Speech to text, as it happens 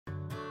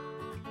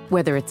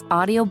Whether it's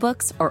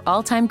audiobooks or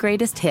all-time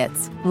greatest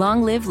hits,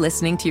 long live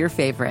listening to your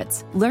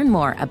favorites. Learn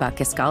more about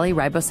Kisqali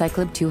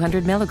Ribociclib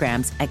 200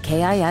 milligrams at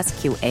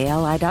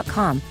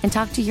KISQALI.com and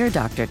talk to your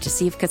doctor to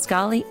see if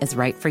Kisqali is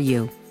right for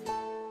you.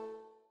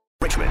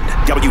 Richmond,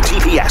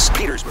 WTPS,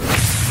 Petersburg.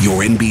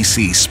 Your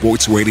NBC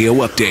Sports Radio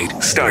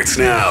update starts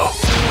now.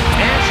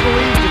 National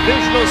League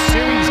Divisional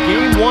Series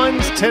Game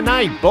 1s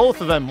tonight.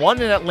 Both of them,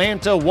 one in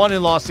Atlanta, one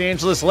in Los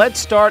Angeles. Let's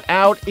start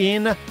out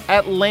in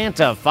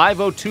Atlanta.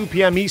 5:02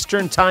 p.m.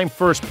 Eastern Time,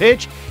 first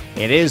pitch.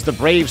 It is the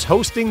Braves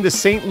hosting the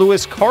St.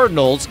 Louis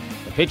Cardinals.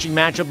 The pitching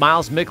matchup,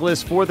 Miles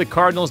Mikolas for the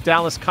Cardinals,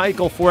 Dallas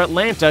Keuchel for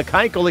Atlanta.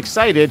 Keuchel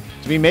excited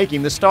to be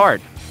making the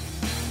start.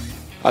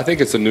 I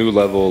think it's a new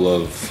level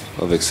of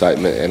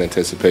excitement and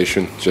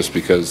anticipation just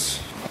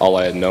because all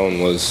I had known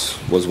was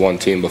one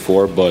team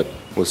before, but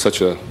with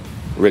such a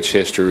rich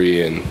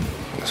history and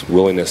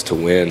willingness to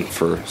win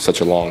for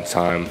such a long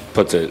time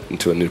puts it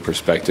into a new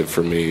perspective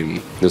for me.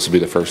 And this will be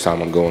the first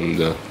time I'm going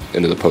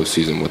into the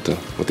postseason with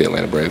the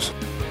Atlanta Braves.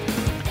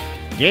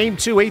 Game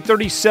 2,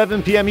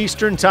 8:37 p.m.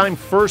 Eastern Time,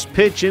 first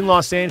pitch in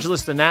Los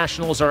Angeles. The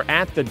Nationals are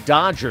at the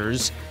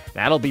Dodgers.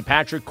 That'll be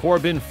Patrick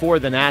Corbin for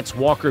the Nats,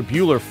 Walker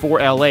Buehler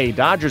for L.A.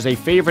 Dodgers a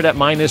favorite at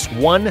minus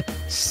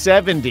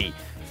 170.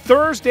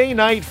 Thursday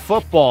night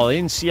football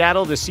in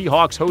Seattle. The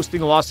Seahawks hosting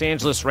the Los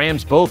Angeles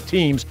Rams. Both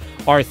teams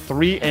are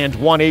 3-1,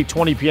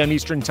 8:20 p.m.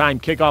 Eastern Time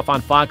kickoff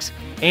on Fox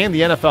and the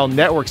NFL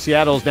Network.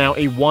 Seattle is now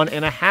a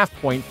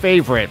 1.5-point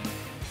favorite.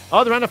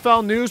 Other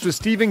NFL news with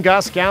Stephen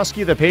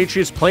Gostkowski. The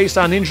Patriots placed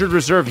on injured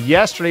reserve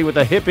yesterday with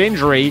a hip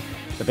injury.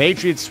 The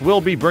Patriots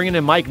will be bringing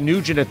in Mike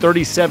Nugent at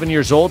 37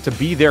 years old to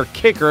be their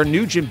kicker.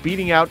 Nugent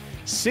beating out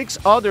 6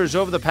 others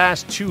over the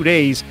past 2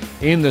 days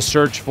in the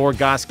search for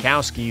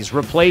Gostkowski's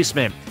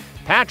replacement.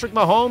 Patrick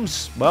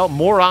Mahomes, well,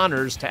 more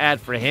honors to add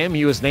for him.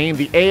 He was named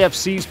the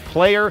AFC's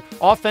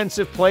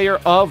Offensive Player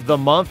of the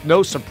Month.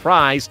 No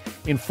surprise.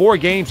 In 4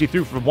 games, he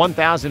threw for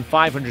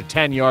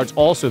 1,510 yards,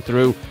 also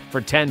threw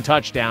for 10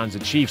 touchdowns. The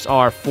Chiefs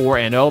are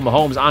 4-0.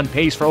 Mahomes on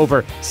pace for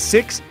over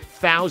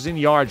 6,000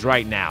 yards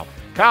right now.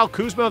 Kyle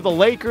Kuzma of the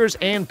Lakers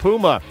and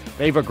Puma.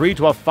 They've agreed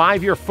to a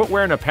 5-year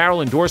footwear and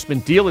apparel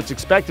endorsement deal. It's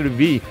expected to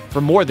be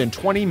for more than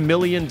 $20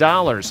 million.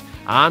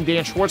 I'm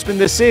Dan Schwartzman.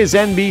 This is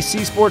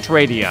NBC Sports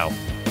Radio.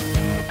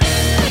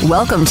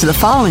 Welcome to the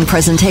following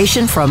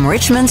presentation from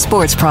Richmond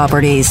Sports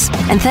Properties.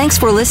 And thanks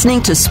for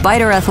listening to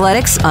Spider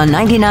Athletics on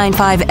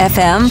 99.5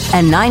 FM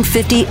and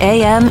 950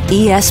 AM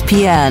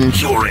ESPN.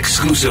 Your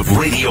exclusive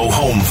radio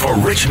home for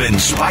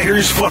Richmond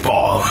Spiders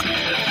football.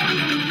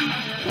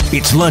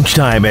 It's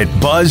lunchtime at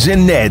Buzz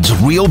and Ned's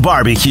Real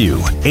Barbecue,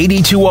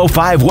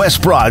 8205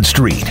 West Broad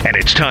Street. And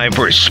it's time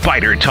for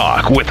Spider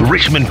Talk with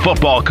Richmond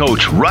football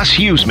coach Russ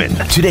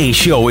Huesman. Today's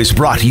show is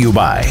brought to you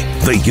by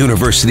the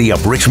University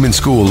of Richmond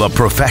School of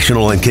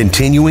Professional and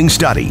Continuing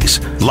Studies,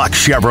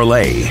 Lux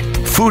Chevrolet,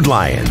 Food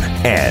Lion,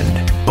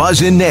 and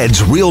Buzz and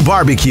Ned's Real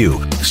Barbecue.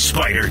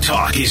 Spider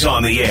Talk is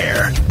on the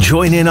air.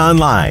 Join in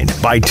online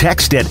by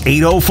text at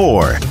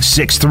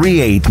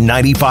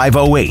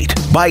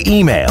 804-638-9508. By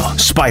email,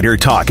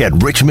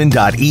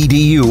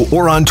 spidertalk@richmond.edu,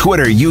 or on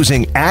Twitter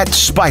using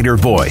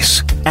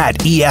 @SpiderVoice,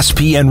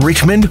 @ESPN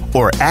Richmond,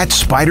 or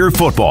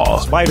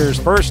 @SpiderFootball. Spiders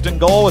first and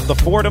goal at the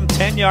Fordham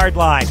 10-yard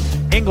line.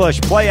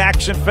 English play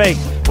action fake.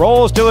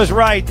 Rolls to his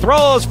right.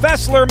 Throws.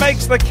 Fessler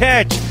makes the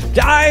catch.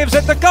 Dives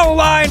at the goal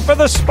line for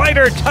the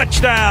Spider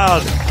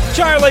touchdown.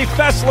 Charlie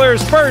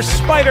Fessler's first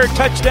Spider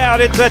touchdown.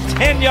 It's a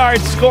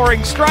 10-yard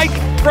scoring strike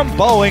from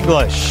Bo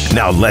English.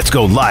 Now let's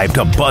go live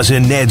to Buzz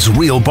and Ned's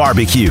Real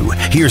Barbecue.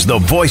 Here's the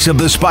voice of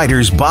the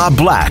Spiders, Bob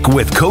Black,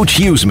 with Coach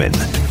Huesman.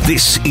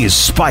 This is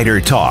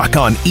Spider Talk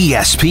on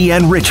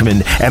ESPN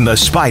Richmond and the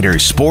Spider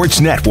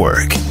Sports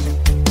Network.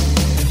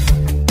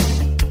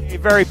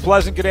 Very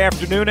pleasant good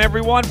afternoon,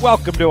 everyone.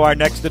 Welcome to our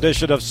next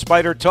edition of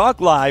Spider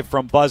Talk, live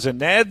from Buzz and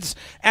Ned's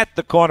at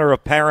the corner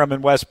of Parham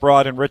and West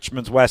Broad in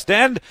Richmond's West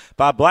End.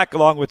 Bob Black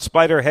along with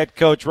Spider head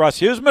coach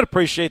Russ Huesman.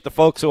 Appreciate the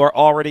folks who are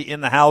already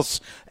in the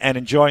house and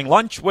enjoying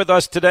lunch with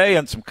us today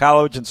and some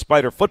college and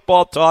Spider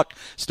football talk.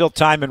 Still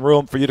time and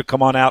room for you to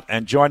come on out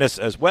and join us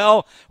as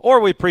well. Or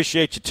we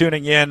appreciate you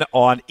tuning in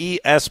on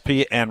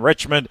ESPN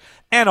Richmond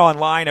and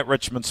online at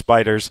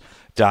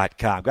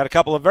richmondspiders.com. Got a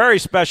couple of very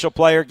special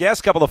player guests,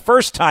 a couple of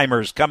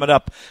first-timers coming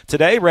up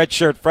today.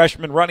 Redshirt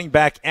freshman running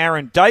back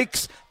Aaron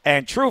Dykes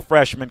and true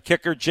freshman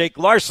kicker Jake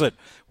Larson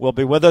will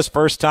be with us.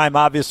 First time,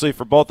 obviously,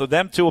 for both of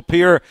them to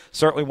appear.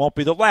 Certainly won't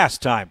be the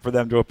last time for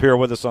them to appear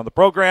with us on the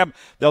program.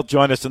 They'll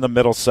join us in the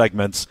middle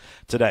segments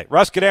today.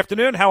 Russ, good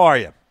afternoon. How are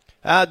you?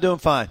 Doing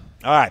fine.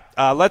 All right,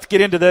 let's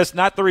get into this.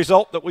 Not the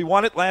result that we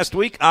wanted last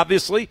week,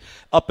 obviously,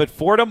 up at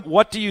Fordham.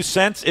 What do you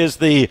sense is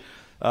the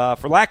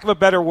for lack of a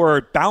better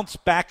word,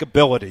 bounce-back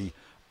ability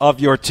of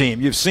your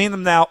team? You've seen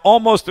them now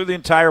almost through the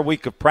entire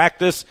week of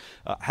practice.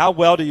 How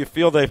well do you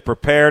feel they've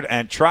prepared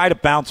and try to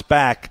bounce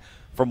back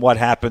from what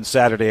happened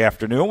Saturday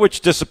afternoon,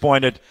 which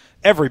disappointed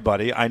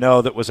everybody I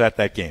know that was at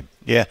that game?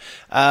 Yeah.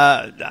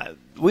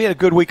 We had a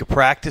good week of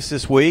practice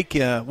this week.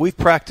 We've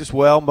practiced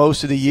well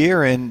most of the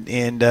year,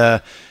 and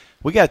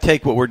we got to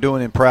take what we're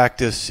doing in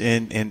practice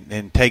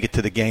and take it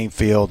to the game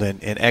field and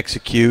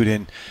execute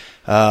and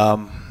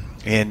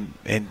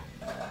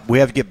we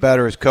have to get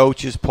better as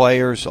coaches,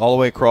 players, all the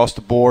way across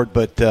the board.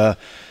 But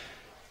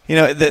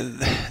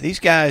these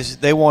guys,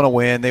 they want to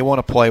win, they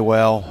want to play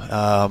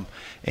well,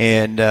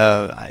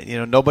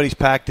 nobody's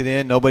packed it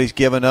in, nobody's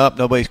given up,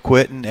 nobody's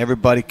quitting.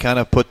 Everybody kind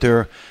of put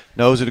their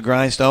nose to the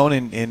grindstone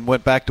and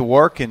went back to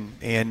work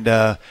and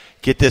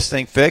get this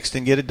thing fixed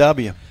and get a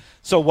W.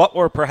 So what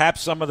were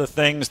perhaps some of the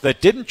things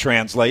that didn't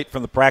translate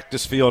from the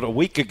practice field a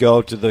week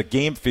ago to the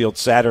game field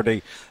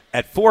Saturday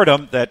at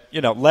Fordham that,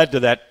 led to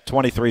that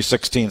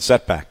 23-16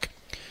 setback?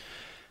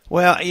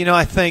 Well,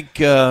 I think,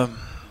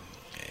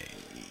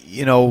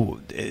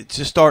 it's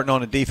just starting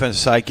on the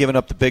defensive side, giving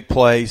up the big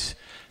plays,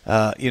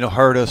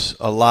 hurt us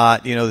a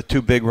lot, the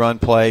 2 big run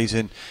plays.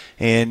 And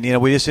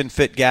we just didn't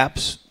fit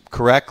gaps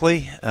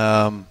correctly.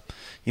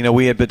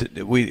 We had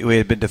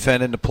been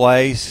defending the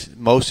plays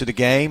most of the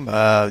game.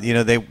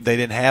 They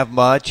didn't have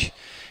much.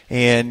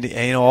 And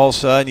all of a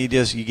sudden you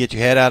get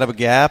your head out of a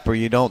gap or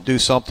you don't do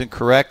something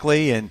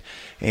correctly, and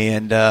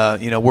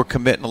we're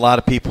committing a lot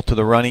of people to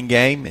the running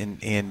game, and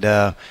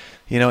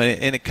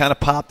it kind of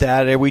popped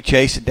out of there. We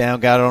chased it down,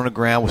 got it on the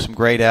ground with some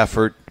great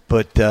effort,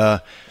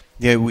 but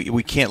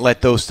we can't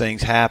let those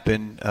things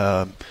happen.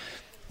 And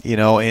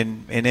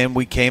then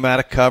we came out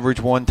of coverage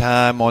one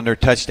time on their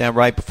touchdown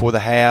right before the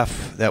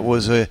half. That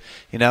was a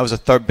big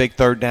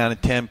 3rd down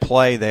and 10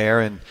 play there,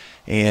 and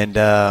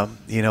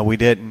we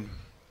didn't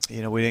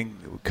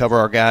cover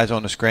our guys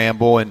on the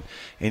scramble, and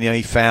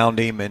he found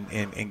him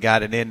and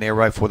got it in there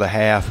right before the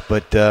half.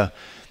 But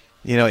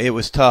it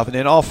was tough. And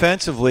then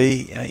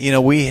offensively,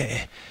 we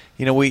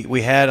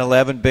had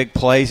 11 big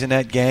plays in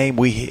that game.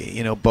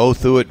 We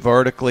both threw it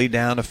vertically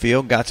down the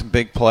field, got some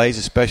big plays,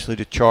 especially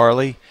to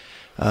Charlie.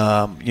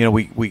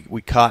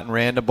 We caught and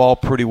ran the ball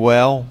pretty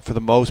well for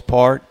the most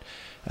part.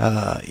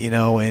 But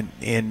we're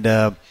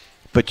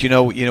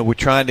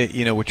trying to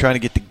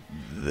get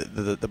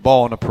the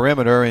ball on the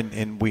perimeter,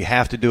 and we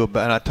have to do it.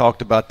 And I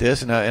talked about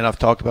this, and I've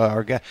talked about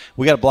our guy.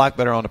 We got to block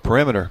better on the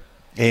perimeter.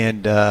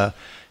 And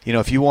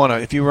if you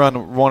want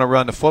to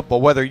run the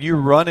football, whether you're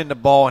running the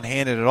ball and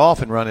handing it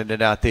off and running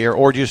it out there,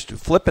 or just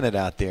flipping it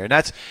out there, and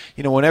that's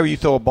whenever you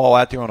throw a ball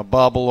out there on a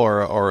bubble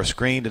or a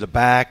screen to the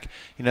back,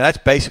 that's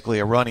basically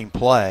a running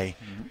play.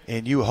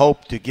 And you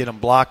hope to get them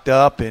blocked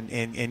up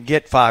and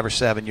get 5 or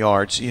 7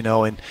 yards,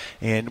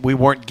 and we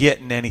weren't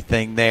getting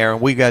anything there.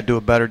 And we got to do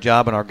a better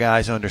job, and our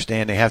guys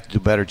understand they have to do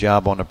a better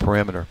job on the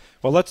perimeter.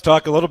 Well, let's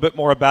talk a little bit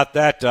more about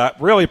that.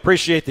 Really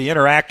appreciate the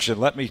interaction.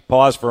 Let me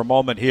pause for a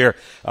moment here.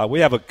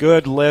 We have a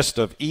good list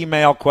of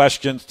email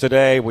questions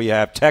today. We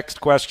have text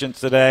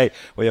questions today.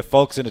 We have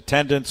folks in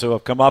attendance who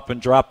have come up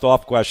and dropped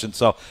off questions.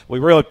 So we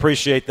really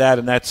appreciate that,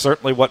 and that's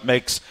certainly what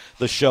makes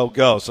the show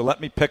go. So let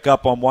me pick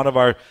up on one of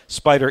our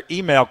Spider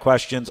email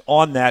questions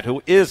on that,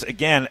 who is,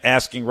 again,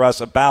 asking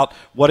Russ about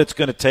what it's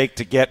going to take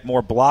to get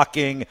more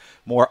blocking,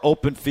 more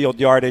open field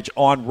yardage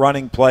on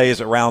running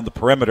plays around the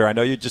perimeter. I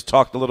know you just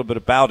talked a little bit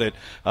about it,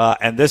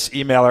 and this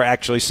emailer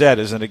actually said,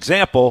 as an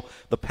example,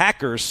 the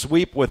Packers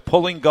sweep with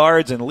pulling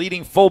guards and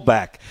leading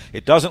fullback.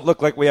 It doesn't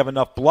look like we have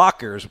enough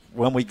blockers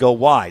when we go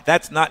wide.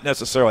 That's not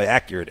necessarily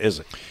accurate, is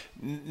it?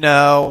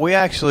 No, we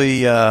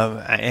actually,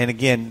 and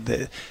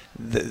again,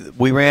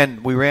 we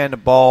ran the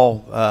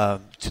ball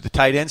to the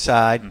tight end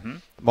side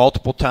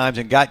multiple times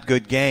and got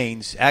good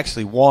gains.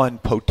 Actually, one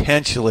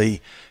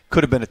potentially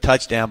could have been a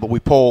touchdown, but we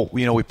pull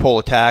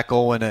a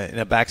tackle and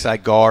a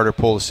backside guard or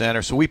pull the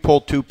center. So we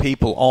pulled 2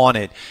 people on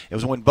it. It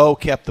was when Bo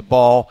kept the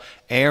ball.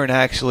 Aaron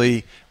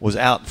actually was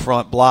out in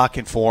front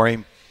blocking for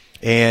him,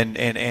 and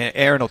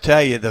Aaron will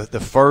tell you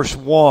the first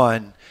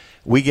one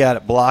we got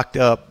it blocked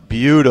up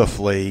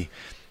beautifully.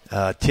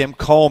 Tim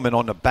Coleman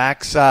on the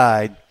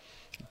backside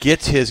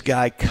gets his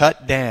guy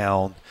cut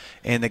down,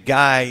 and the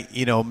guy,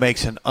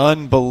 makes an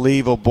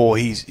unbelievable.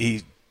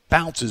 He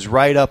bounces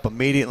right up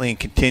immediately and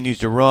continues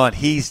to run.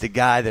 He's the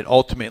guy that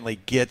ultimately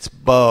gets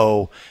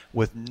Bo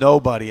with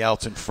nobody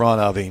else in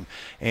front of him.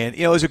 And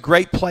it was a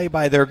great play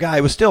by their guy.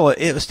 It was still a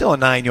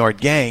 9-yard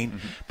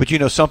gain, but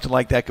something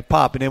like that could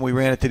pop. And then we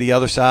ran it to the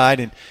other side,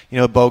 and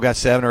Bo got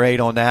 7 or 8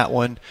 on that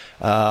one.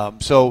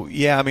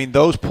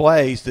 Those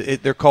plays,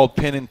 they're called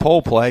pin and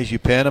pull plays. You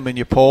pin them and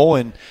you pull,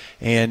 and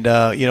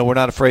we're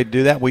not afraid to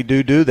do that. We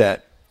do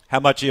that. How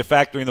much are you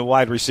factoring the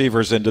wide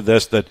receivers into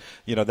this, that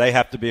they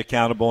have to be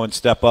accountable and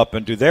step up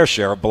and do their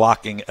share of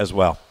blocking as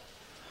well?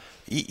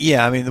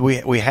 Yeah,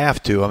 we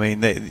have to.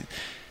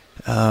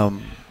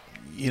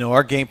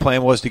 Our game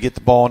plan was to get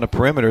the ball on the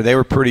perimeter. They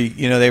were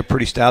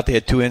pretty stout. They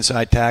had 2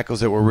 inside tackles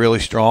that were really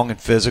strong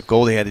and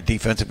physical. They had a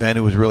defensive end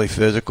who was really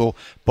physical.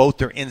 Both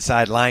their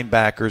inside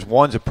linebackers.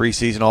 One's a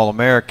preseason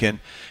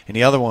All-American, and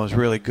the other one was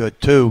really good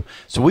too.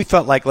 So we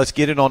felt like, let's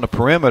get it on the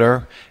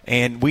perimeter,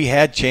 and we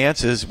had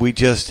chances. We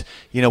just,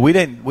 we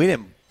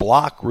didn't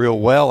block real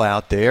well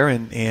out there,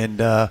 and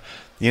they're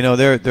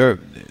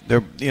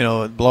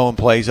blowing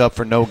plays up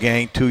for no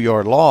gain,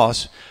 2-yard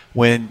loss.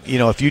 When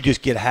if you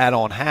just get hat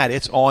on hat,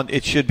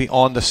 it should be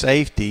on the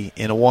safety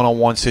in a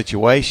one-on-one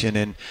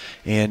situation,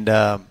 and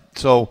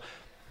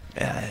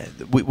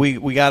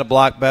We got to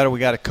block better. We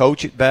got to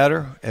coach it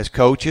better as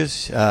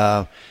coaches.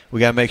 We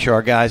got to make sure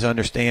our guys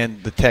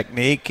understand the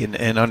technique and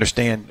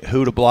understand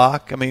who to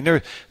block. I mean,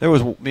 there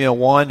was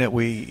one that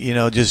we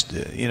just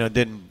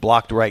didn't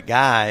block the right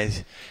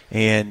guys,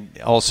 and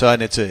all of a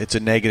sudden it's a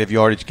negative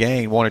yardage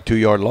gain, 1 or 2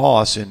 yard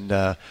loss,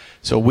 and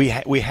so we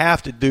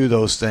have to do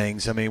those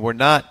things. I mean, we're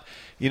not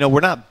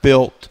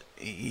built.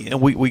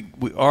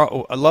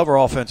 I love our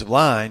offensive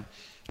line,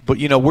 but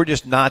we're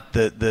just not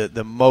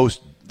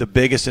the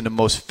biggest and the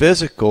most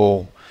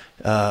physical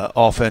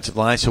offensive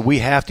line, so we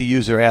have to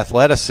use their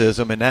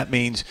athleticism, and that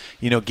means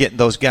getting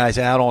those guys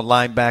out on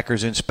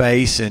linebackers in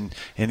space and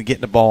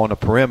getting the ball on the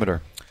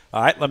perimeter.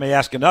 All right, let me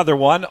ask another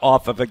one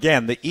off of,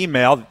 again, the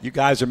email. You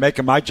guys are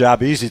making my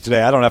job easy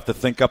today. I don't have to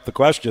think up the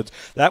questions.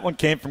 That one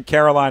came from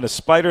Carolina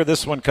Spider.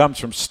 This one comes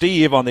from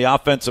Steve on the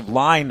offensive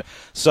line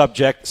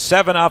subject.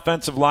 7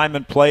 offensive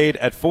linemen played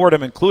at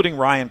Fordham, including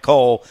Ryan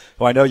Cole,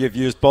 who I know you've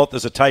used both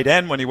as a tight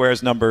end when he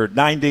wears number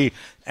 90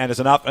 and as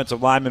an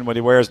offensive lineman when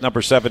he wears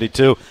number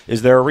 72.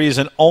 Is there a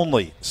reason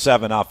only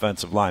 7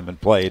 offensive linemen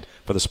played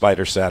for the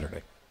Spiders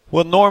Saturday?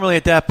 Well, normally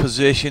at that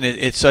position,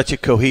 it's such a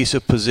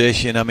cohesive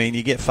position. I mean,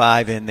 you get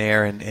 5 in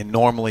there, and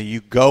normally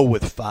you go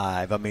with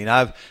 5. I mean,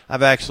 I've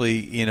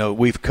actually,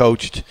 we've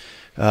coached,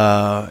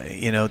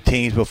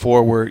 teams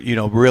before where,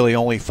 really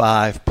only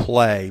 5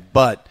 play.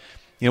 But,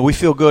 we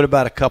feel good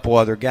about a couple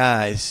other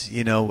guys.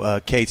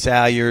 Kate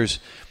Salyers,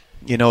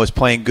 is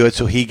playing good,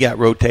 so he got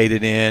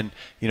rotated in.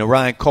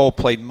 Ryan Cole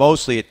played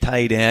mostly at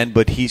tight end,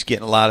 but he's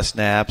getting a lot of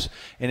snaps.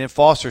 And then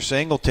Foster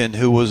Singleton,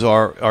 who was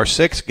our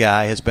 6th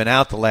guy, has been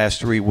out the last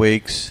 3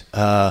 weeks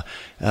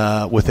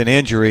with an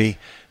injury.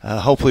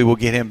 Hopefully we'll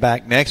get him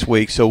back next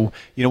week. So,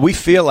 we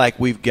feel like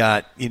we've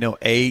got,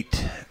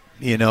 8,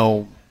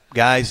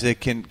 guys that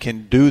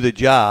can do the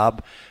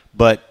job.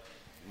 But,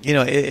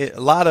 a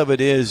lot of it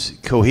is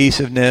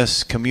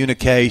cohesiveness,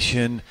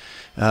 communication,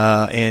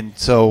 and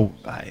so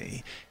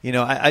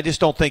I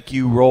just don't think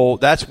you roll.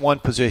 That's one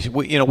position.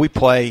 We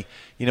played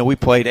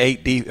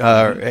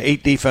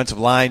 8 defensive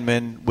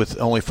linemen with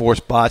only 4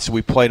 spots. So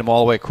we played them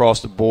all the way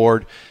across the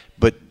board.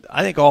 But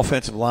I think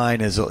offensive line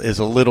is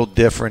a little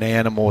different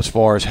animal as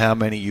far as how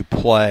many you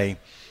play.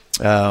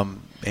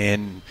 Some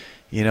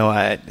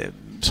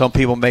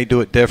people may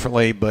do it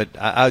differently, but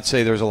I would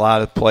say there's a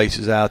lot of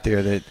places out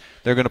there that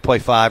they're going to play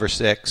 5 or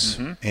 6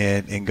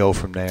 and go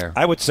from there.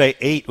 I would say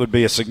 8 would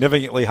be a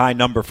significantly high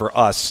number for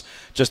us.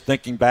 Just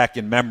thinking back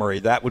in memory,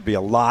 that would be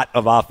a lot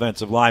of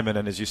offensive linemen.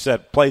 And as you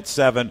said, played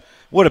 7,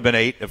 would have been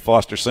 8 if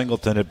Foster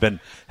Singleton had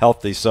been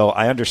healthy. So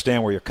I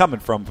understand where you're coming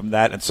from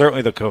that, and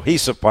certainly the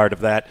cohesive part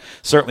of that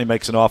certainly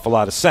makes an awful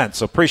lot of sense.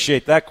 So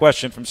appreciate that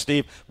question from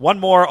Steve. One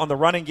more on the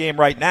running game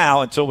right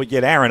now until we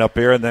get Aaron up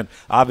here, and then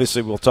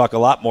obviously we'll talk a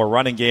lot more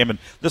running game. And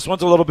this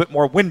one's a little bit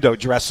more window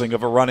dressing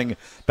of a running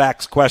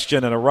backs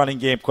question and a running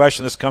game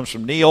question. This comes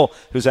from Neil,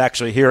 who's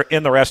actually here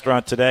in the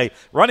restaurant today.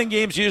 Running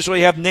games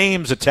usually have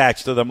names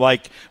attached to them,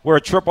 like we're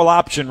a triple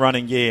option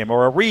running game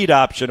or a read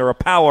option or a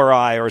power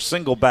eye or a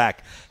single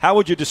back. How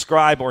would you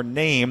describe or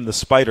name the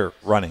Spider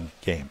running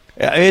game?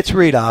 It's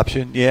read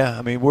option, yeah.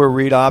 I mean, we're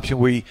read option.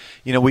 We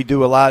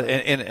do a lot,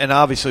 and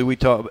obviously we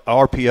talk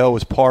RPO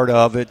is part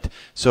of it.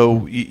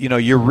 So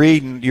you're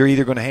reading. You're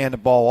either going to hand the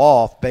ball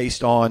off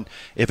based on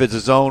if it's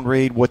a zone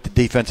read, what the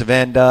defensive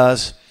end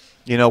does.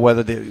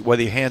 Whether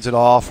he hands it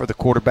off or the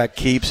quarterback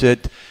keeps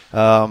it.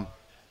 Or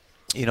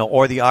the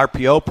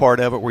RPO part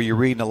of it where you're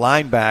reading a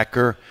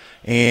linebacker.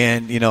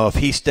 And, if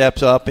he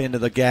steps up into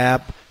the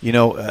gap,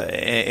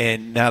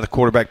 and now the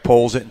quarterback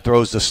pulls it and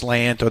throws the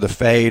slant or the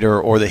fade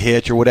or the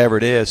hitch or whatever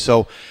it is.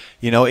 So,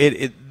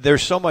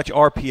 there's so much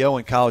RPO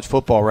in college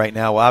football right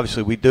now.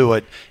 Obviously, we do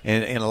it,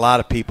 and a lot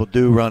of people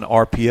do run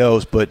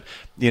RPOs. But,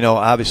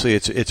 obviously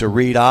it's a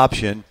read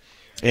option.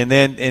 And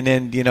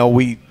then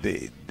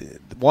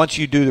once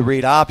you do the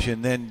read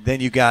option, then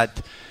you can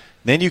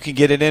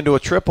get it into a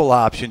triple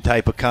option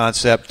type of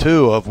concept,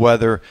 too, of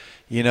whether –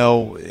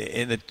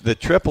 and the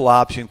triple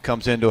option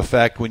comes into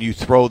effect when you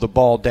throw the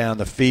ball down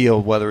the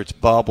field, whether it's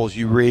bubbles,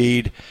 you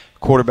read,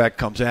 quarterback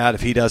comes out.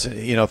 If he doesn't,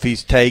 if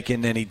he's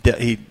taken, then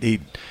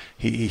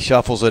he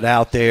shuffles it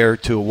out there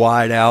to a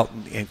wide out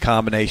in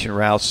combination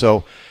routes.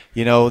 So,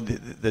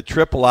 the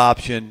triple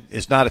option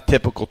is not a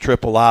typical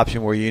triple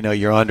option where,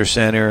 you're under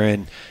center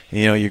and,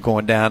 you're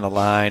going down the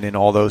line and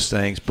all those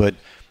things. But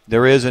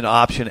there is an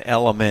option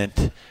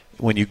element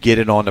when you get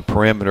it on the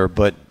perimeter,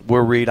 but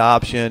we're read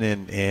option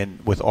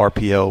and with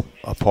RPO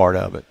a part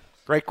of it.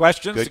 Great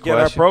questions to get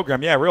our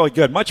program. Yeah, really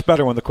good. Much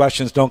better when the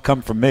questions don't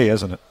come from me,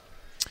 isn't it?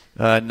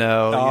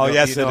 No. Oh,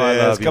 yes, it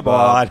is. Come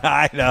on.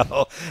 I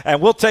know.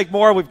 And we'll take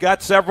more. We've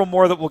got several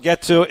more that we'll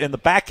get to in the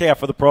back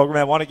half of the program.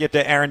 I want to get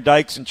to Aaron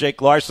Dykes and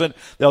Jake Larson.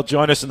 They'll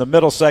join us in the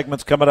middle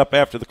segments coming up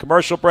after the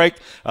commercial break.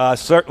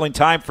 Certainly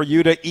time for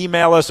you to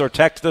email us or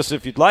text us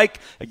if you'd like.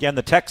 Again,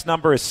 the text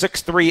number is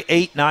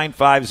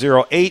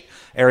 638-9508.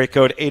 Area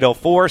code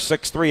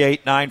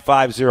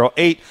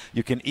 804-638-9508.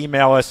 You can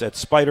email us at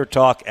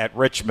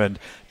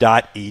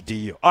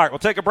spidertalk@richmond.edu. All right, we'll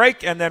take a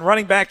break, and then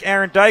running back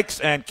Aaron Dykes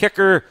and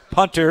kicker,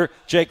 punter, Spider,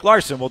 Jake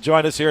Larson, will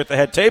join us here at the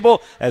head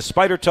table as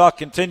Spider Talk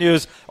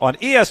continues on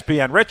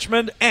ESPN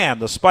Richmond and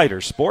the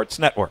Spider Sports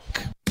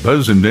Network.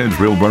 Buzz and Ned's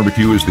Real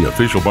Barbecue is the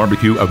official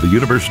barbecue of the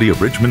University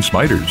of Richmond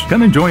Spiders.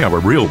 Come enjoy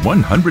our real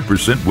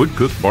 100%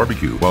 wood-cooked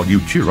barbecue while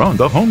you cheer on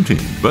the home team.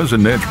 Buzz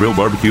and Ned's Real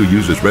Barbecue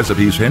uses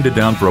recipes handed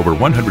down for over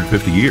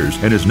 150 years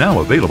and is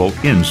now available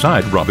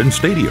inside Robins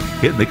Stadium.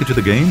 Can't make it to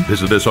the game?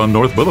 Visit us on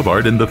North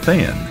Boulevard in the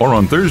Fan or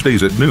on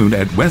Thursdays at noon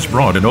at West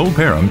Broad in Old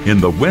Parham in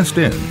the West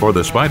End for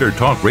the Spider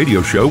Talk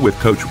radio show with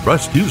Coach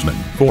Russ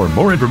Huseman. For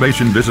more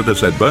information, visit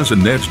us at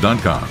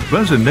buzzandneds.com.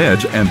 Buzz and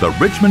Ned's and the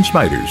Richmond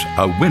Spiders,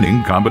 a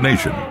winning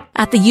combination.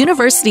 At the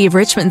University of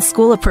Richmond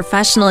School of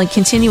Professional and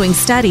Continuing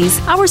Studies,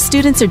 our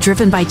students are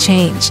driven by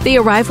change. They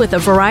arrive with a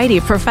variety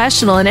of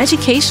professional and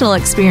educational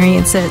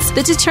experiences,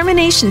 the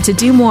determination to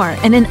do more,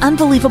 and an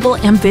unbelievable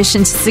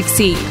ambition to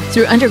succeed.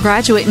 Through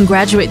undergraduate and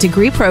graduate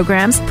degree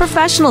programs,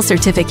 professional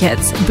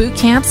certificates, boot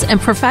camps, and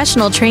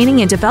professional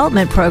training and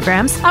development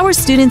programs, our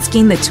students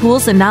gain the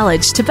tools and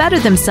knowledge to better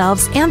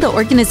themselves and the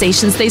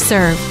organizations they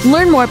serve.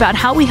 Learn more about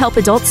how we help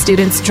adult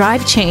students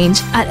drive change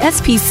at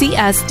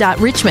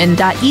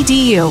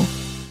spcs.richmond.edu.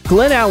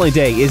 Glen Allen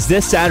Day is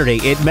this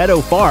Saturday at Meadow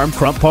Farm,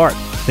 Crump Park.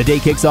 The day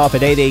kicks off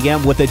at 8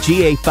 a.m. with a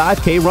GA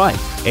 5K run.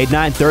 At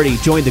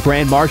 9:30, join the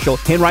Grand Marshal,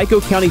 Henrico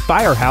County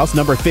Firehouse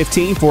number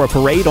 15 for a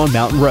parade on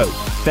Mountain Road.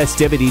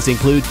 Festivities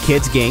include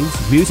kids' games,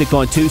 music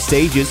on 2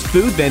 stages,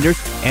 food vendors,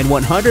 and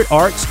 100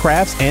 arts,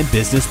 crafts, and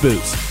business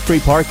booths. Free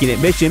parking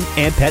admission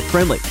and pet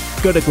friendly.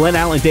 Go to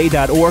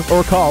glenallenday.org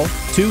or call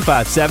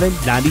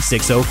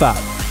 257-9605.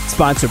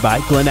 Sponsored by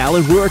Glen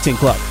Allen Brewerton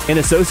Club in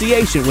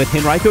association with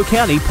Henrico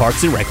County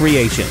Parks and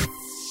Recreation.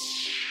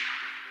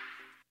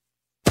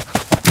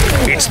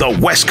 It's the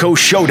West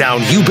Coast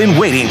Showdown you've been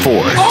waiting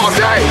for. All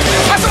day!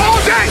 That's all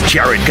day!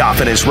 Jared Goff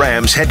and his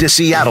Rams head to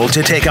Seattle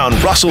to take on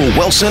Russell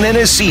Wilson and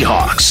his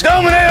Seahawks.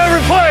 Dominate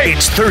every play!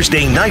 It's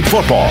Thursday Night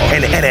Football,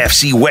 an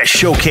NFC West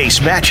showcase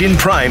match in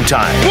prime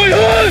time.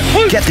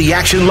 Get the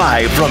action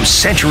live from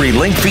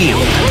CenturyLink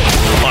Field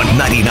on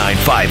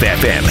 99.5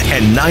 FM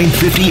and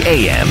 950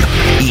 AM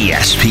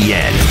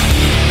ESPN.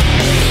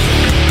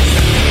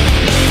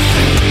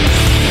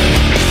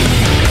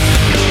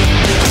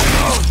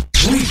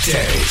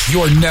 Weekdays,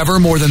 you're never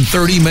more than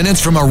 30 minutes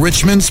from a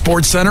Richmond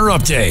Sports Center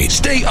update.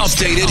 Stay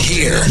updated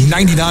here.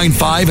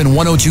 99.5 and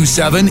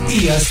 102.7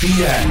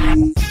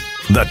 ESPN.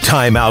 The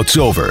timeout's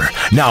over.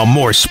 Now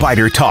more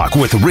Spider Talk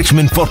with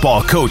Richmond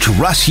football coach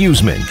Russ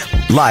Huseman.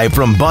 Live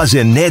from Buzz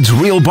and Ned's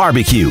Real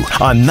Barbecue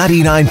on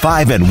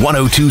 99.5 and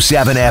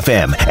 102.7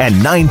 FM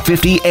and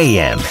 950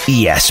 AM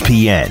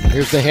ESPN.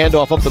 Here's the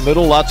handoff up the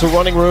middle. Lots of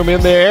running room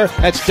in there.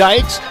 That's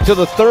Dykes to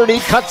the 30.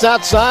 Cuts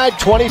outside.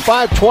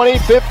 25, 20,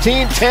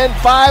 15, 10,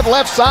 5.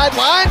 Left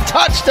sideline.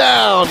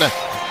 Touchdown.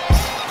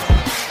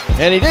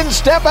 And he didn't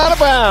step out of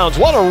bounds.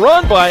 What a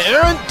run by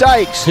Aaron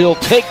Dykes. He'll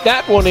take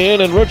that one in,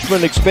 and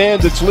Richmond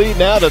expands its lead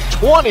now to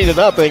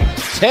 20-0.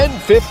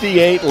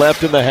 10:58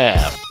 left in the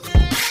half.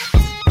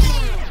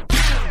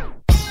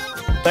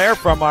 There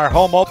from our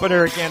home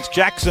opener against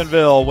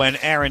Jacksonville when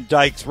Aaron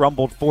Dykes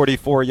rumbled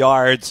 44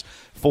 yards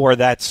for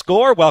that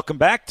score. Welcome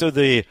back to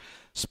the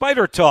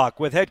Spider Talk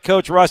with head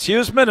coach Russ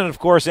Huseman, and of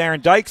course Aaron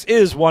Dykes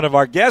is one of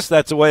our guests.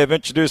 That's a way of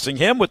introducing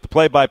him with the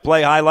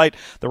play-by-play highlight,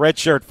 the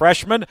redshirt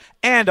freshman,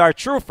 and our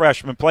true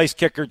freshman place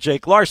kicker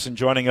Jake Larson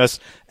joining us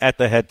at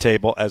the head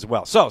table as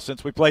well. So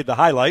since we played the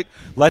highlight,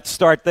 let's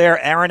start there,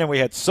 Aaron, and we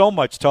had so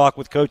much talk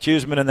with Coach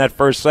Huseman in that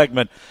first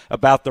segment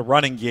about the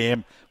running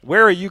game.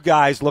 Where are you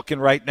guys looking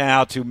right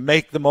now to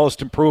make the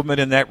most improvement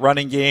in that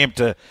running game,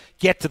 to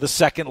get to the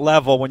second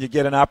level when you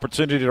get an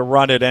opportunity to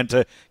run it and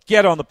to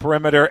get on the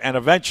perimeter and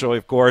eventually,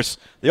 of course,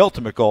 the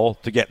ultimate goal,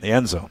 to get in the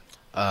end zone?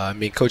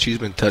 Coach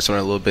Huseman touched on it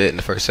a little bit in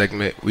the first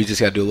segment. We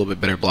just got to do a little bit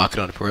better blocking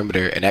on the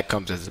perimeter, and that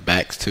comes as the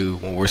backs, too,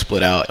 when we're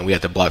split out and we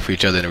have to block for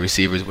each other and the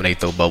receivers when they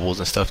throw bubbles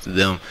and stuff to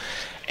them.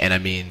 And,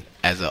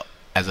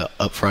 as a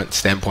upfront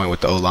standpoint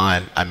with the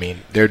O-line,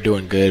 they're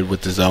doing good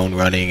with the zone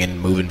running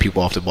and moving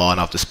people off the ball and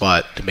off the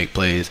spot to make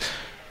plays.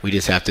 We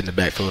just have to, in the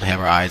backfield, have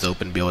our eyes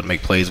open, be able to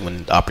make plays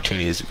when the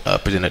opportunity is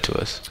presented to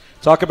us.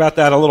 Talk about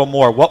that a little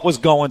more. What was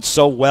going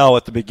so well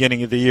at the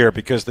beginning of the year?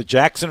 Because the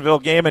Jacksonville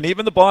game and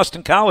even the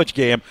Boston College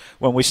game,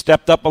 when we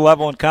stepped up a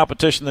level in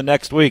competition the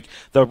next week,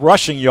 the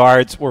rushing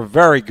yards were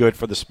very good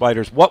for the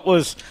Spiders. What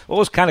was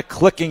kind of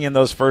clicking in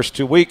those first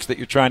 2 weeks that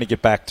you're trying to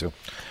get back to?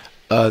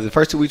 The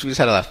first 2 weeks, we just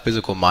had a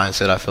physical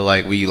mindset. I feel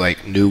like we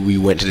knew we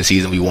went to the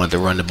season, we wanted to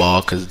run the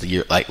ball because the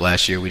year,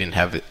 last year, we didn't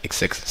have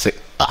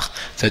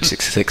such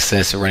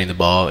success running the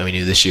ball, and we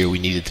knew this year we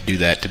needed to do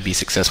that to be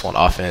successful on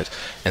offense.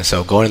 And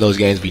so going to those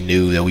games, we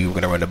knew that we were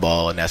going to run the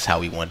ball, and that's how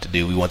we wanted to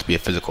do. We want to be a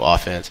physical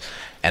offense.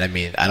 And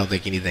I don't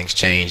think anything's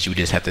changed. We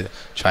just have to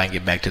try and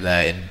get back to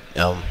that and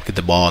get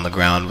the ball on the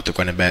ground with the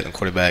running back and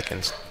quarterback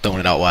and throwing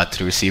it out wide to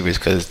the receivers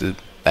because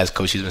as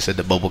Coach Huseman said,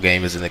 the bubble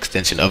game is an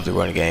extension of the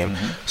run game.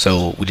 Mm-hmm.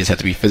 So we just have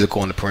to be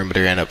physical on the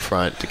perimeter and up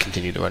front to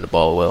continue to run the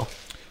ball well.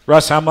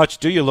 Russ, how much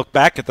do you look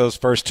back at those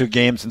first 2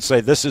 games and say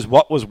this is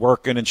what was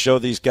working and show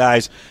these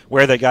guys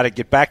where they got to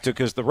get back to?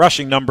 Because the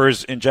rushing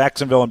numbers in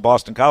Jacksonville and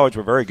Boston College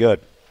were very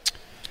good.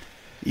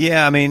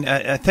 Yeah, I mean,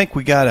 I think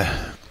we got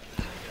to.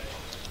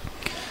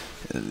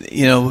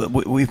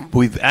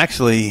 We've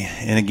actually,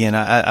 and again,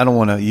 I don't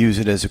want to use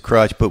it as a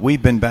crutch, but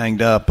we've been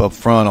banged up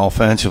front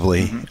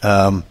offensively.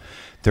 Mm-hmm.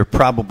 They're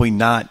probably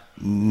not.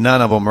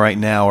 None of them right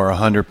now are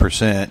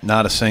 100%.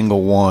 Not a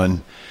single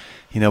one.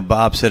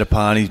 Bob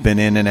Sittapani's been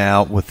in and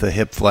out with the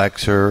hip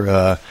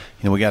flexor.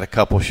 We got a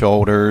couple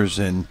shoulders,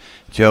 and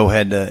Joe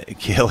had the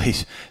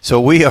Achilles.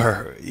 So we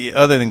are,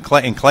 other than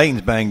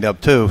Clayton's banged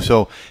up too.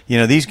 So,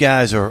 these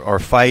guys are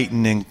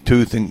fighting and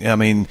toothing. I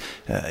mean,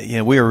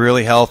 we were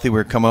really healthy. We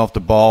were coming off the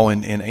ball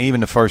and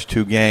even the first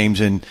 2 games.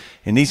 And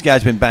these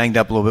guys been banged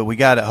up a little bit. We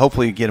got to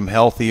hopefully get them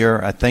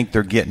healthier. I think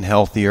they're getting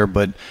healthier.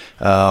 But,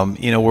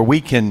 where we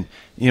can –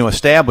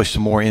 establish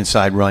some more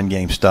inside run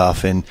game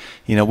stuff. And,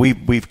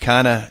 we've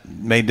kind of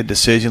made the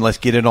decision, let's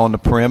get it on the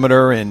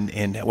perimeter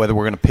and whether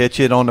we're going to pitch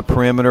it on the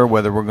perimeter,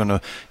 whether we're going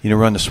to,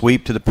 run the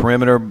sweep to the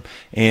perimeter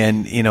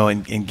and,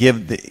 and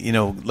give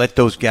let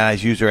those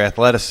guys use their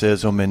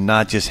athleticism and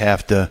not just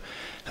have to,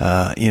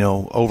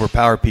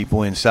 overpower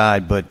people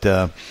inside. But,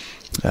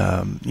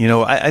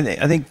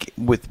 I think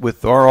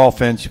with our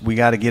offense, we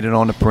got to get it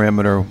on the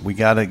perimeter. We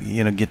got to,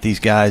 get these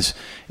guys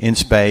in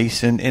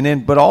space. And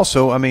then, but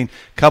also, I mean,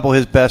 a couple of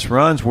his best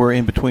runs were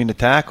in between the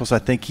tackles. I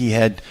think he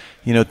had,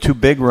 2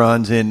 big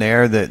runs in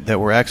there that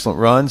were excellent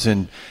runs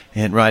and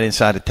right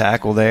inside the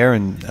tackle there.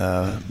 And,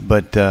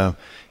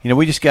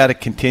 we just got to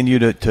continue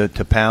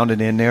to pound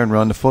it in there and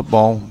run the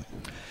football.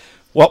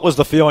 What was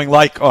the feeling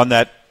like on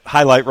that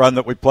highlight run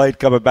that we played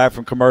coming back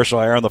from commercial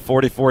here on the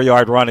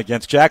 44-yard run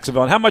against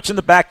Jacksonville? And how much in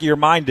the back of your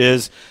mind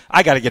is,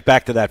 I got to get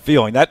back to that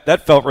feeling?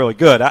 That felt really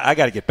good. I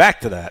got to get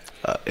back to that.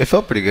 It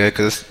felt pretty good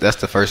because that's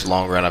the first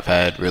long run I've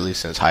had really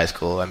since high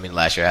school. I mean,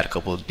 last year I had a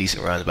couple of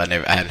decent runs, but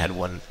I hadn't had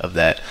one of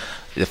that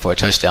for a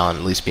touchdown,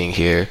 at least being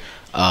here.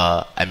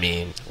 I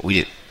mean, we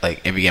did,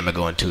 like, every game I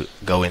go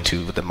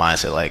into with the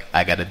mindset, like,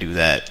 I got to do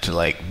that to,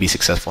 like, be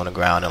successful on the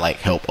ground and, like,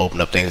 help open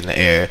up things in the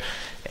air.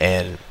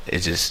 And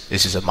it's just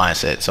a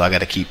mindset. So I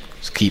got to keep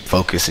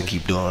focused and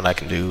keep doing what I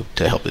can do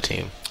to help the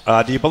team.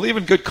 Do you believe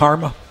in good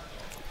karma?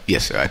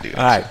 Yes, sir, I do.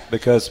 All right,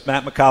 because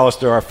Matt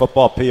McAllister, our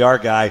football PR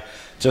guy,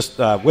 just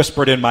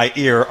whispered in my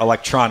ear,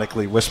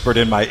 electronically whispered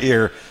in my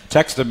ear,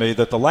 texted me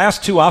that the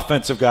last 2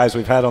 offensive guys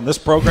we've had on this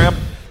program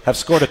have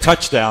scored a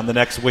touchdown the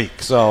next week.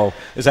 So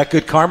is that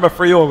good karma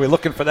for you? Are we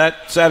looking for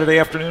that Saturday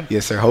afternoon?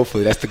 Yes, sir.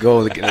 Hopefully. That's the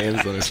goal, to get the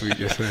end zone this week.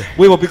 Yes, sir.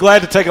 We will be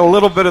glad to take a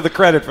little bit of the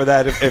credit for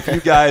that if you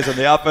guys and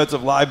the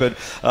offensive linemen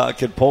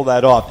can pull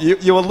that off.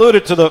 You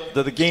alluded to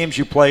the games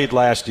you played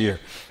last year.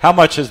 How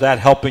much is that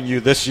helping you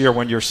this year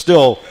when you're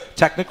still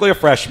technically a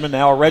freshman,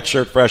 now a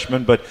redshirt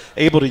freshman, but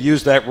able to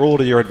use that rule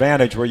to your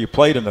advantage where you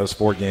played in those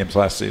 4 games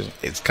last season?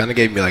 It's kind of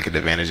gave me like an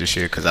advantage this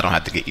year because I don't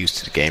have to get used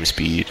to the game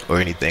speed or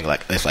anything.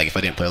 Like, it's like if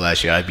I didn't play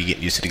last year, I'd be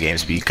getting used to the game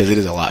speed because it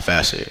is a lot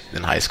faster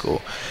than high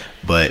school.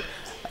 But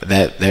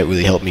that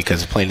really helped me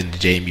because playing in the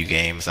JMU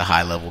game is a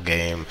high-level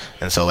game.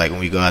 And so, like, when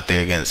we go out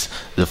there against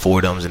the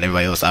Fordhams and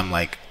everybody else, I'm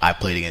like, I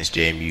played against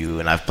JMU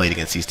and I've played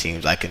against these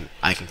teams. I can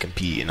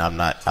compete, and I'm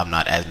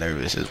not as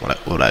nervous as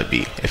what I'd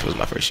be if it was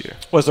my first year.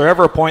 Was there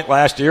ever a point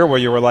last year where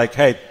you were like,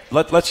 hey,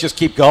 let's just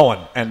keep going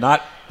and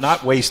not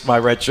waste my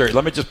red shirt?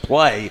 Let me just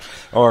play.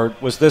 Or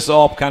was this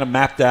all kind of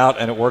mapped out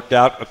and it worked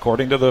out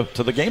according to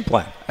the game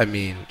plan? I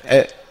mean,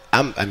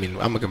 I'm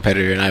a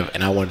competitor,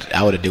 and I wanted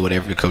to do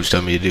whatever the coach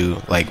told me to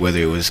do, like whether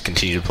it was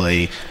continue to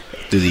play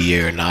through the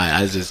year or not.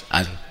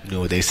 I knew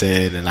what they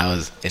said, and I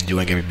was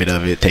enjoying every bit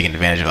of it, taking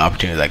advantage of the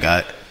opportunities I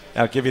got.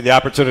 I'll give you the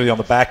opportunity on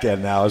the back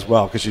end now as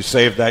well because you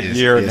saved that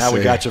year, and now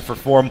we got you for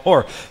 4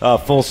 more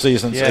full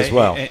seasons as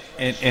well.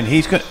 And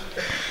he's going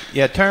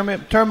to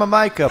turn my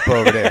mic up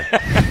over there.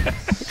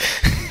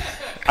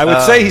 I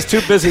would say he's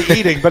too busy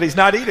eating, but he's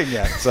not eating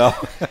yet. So,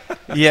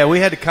 yeah, we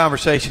had a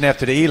conversation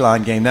after the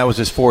Elon game. That was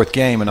his 4th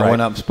game, and I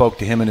went up and spoke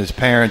to him and his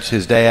parents,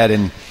 his dad,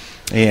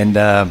 and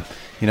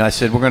I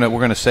said we're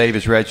gonna save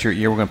his redshirt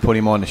year. We're gonna put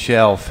him on the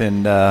shelf,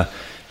 and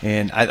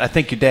I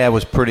think your dad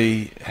was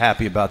pretty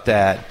happy about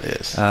that.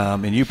 Yes.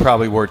 And you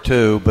probably were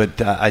too.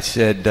 But I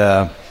said,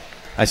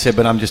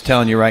 but I'm just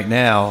telling you right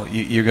now,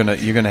 you're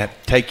gonna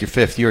take your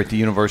 5th year at the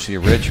University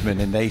of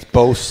Richmond, and they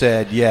both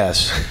said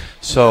yes.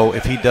 So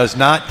if he does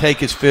not take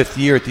his 5th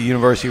year at the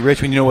University of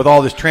Richmond, with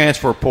all this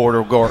transfer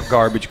portal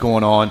garbage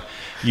going on,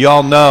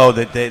 y'all know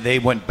that they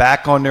went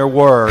back on their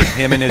word,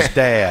 him and his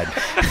dad.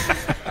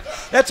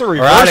 That's a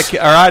reverse. Or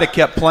I'd have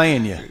kept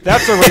playing you.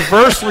 That's a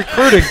reverse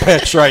recruiting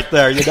pitch right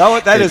there. You know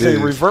what? That is a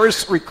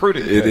reverse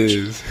recruiting pitch. It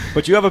is.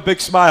 But you have a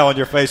big smile on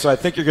your face, so I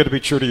think you're going to be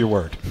true to your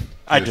word.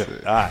 I do.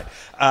 Sir. All right.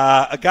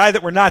 A guy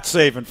that we're not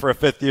saving for a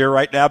 5th year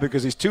right now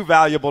because he's too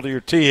valuable to your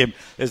team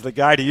is the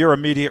guy to your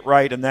immediate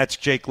right, and that's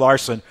Jake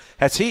Larson.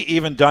 Has he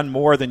even done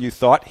more than you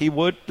thought he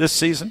would this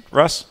season,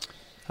 Russ?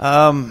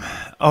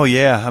 Oh,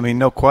 yeah. I mean,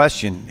 no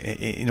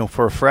question.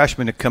 For a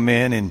freshman to come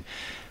in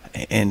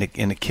and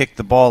to kick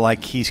the ball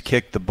like he's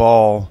kicked the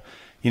ball,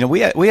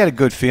 we had a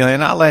good feeling.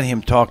 And I'll let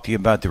him talk to you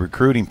about the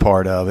recruiting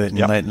part of it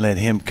and let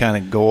him kind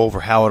of go over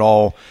how it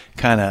all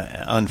kind of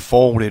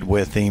unfolded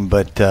with him.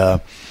 But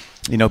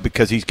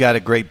because he's got a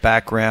great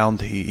background.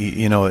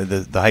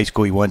 The high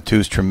school he went to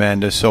is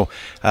tremendous. So,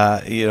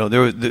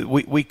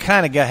 we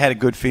kind of had a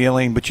good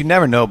feeling, but you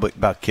never know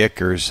about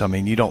kickers. I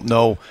mean, you don't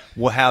know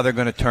how they're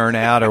going to turn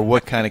out or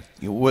what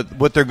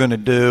they're going to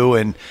do,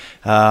 and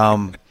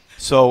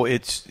so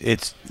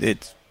it's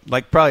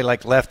probably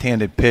like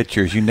left-handed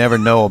pitchers. You never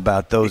know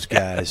about those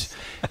guys.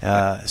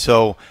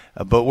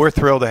 But we're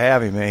thrilled to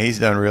have him, man. He's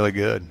done really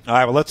good. All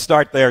right, well, let's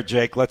start there,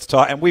 Jake. Let's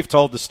talk. And we've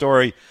told the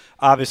story,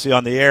 obviously,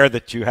 on the air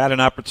that you had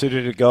an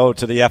opportunity to go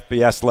to the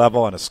FBS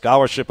level, and a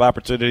scholarship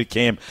opportunity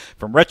came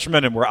from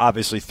Richmond, and we're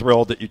obviously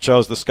thrilled that you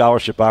chose the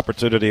scholarship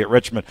opportunity at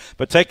Richmond.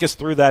 But take us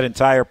through that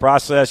entire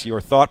process,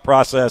 your thought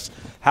process,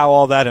 how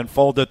all that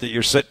unfolded, that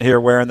you're sitting here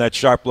wearing that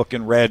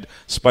sharp-looking red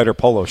Spider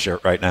polo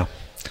shirt right now.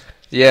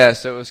 Yeah,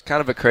 so it was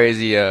kind of a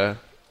crazy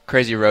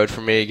road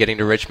for me getting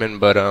to Richmond,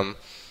 but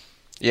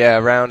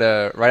around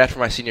right after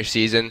my senior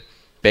season,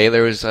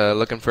 Baylor was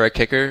looking for a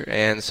kicker,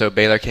 and so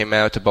Baylor came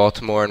out to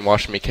Baltimore and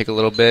watched me kick a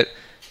little bit,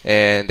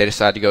 and they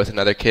decided to go with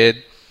another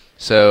kid.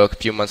 So a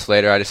few months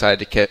later, I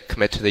decided to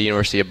commit to the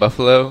University of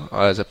Buffalo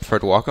as a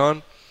preferred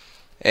walk-on,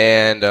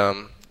 and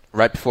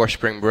right before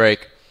spring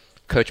break,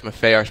 Coach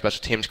Maffei, our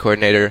special teams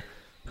coordinator,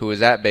 who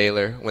was at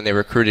Baylor when they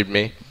recruited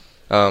me,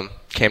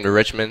 came to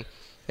Richmond,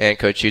 and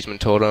Coach Huseman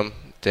told him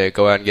to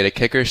go out and get a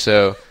kicker.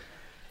 So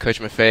Coach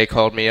Maffei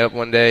called me up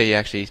one day. He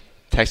actually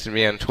texted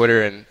me on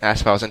Twitter and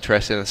asked if I was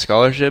interested in the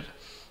scholarship,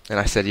 and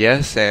I said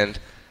yes. And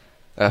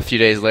a few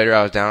days later,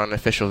 I was down on an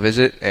official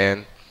visit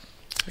and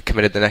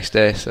committed the next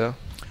day. So,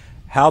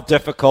 how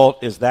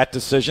difficult is that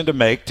decision to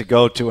make, to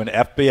go to an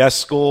FBS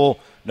school,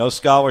 no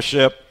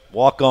scholarship,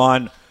 walk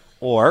on,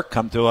 or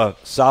come to a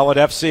solid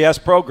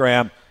FCS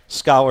program,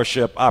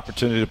 scholarship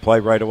opportunity to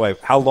play right away?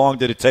 How long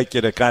did it take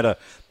you to kind of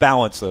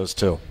balance those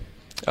two?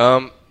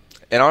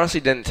 It honestly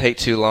didn't take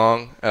too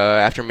long.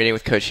 After meeting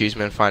with Coach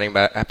Huseman, finding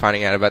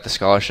out about the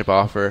scholarship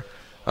offer,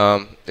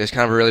 it was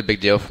kind of a really big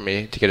deal for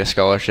me to get a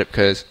scholarship,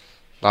 because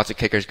lots of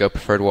kickers go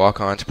preferred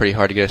walk-on. It's pretty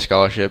hard to get a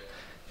scholarship,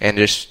 and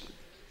just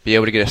be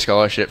able to get a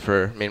scholarship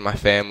for me and my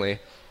family,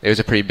 it was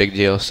a pretty big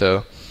deal.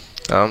 So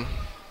it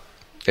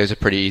was a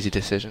pretty easy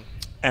decision.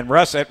 And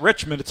Russ, at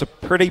Richmond, it's a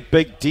pretty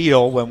big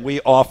deal when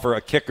we offer a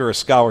kicker a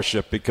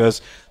scholarship,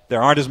 because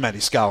there aren't as many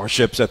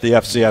scholarships at the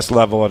FCS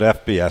level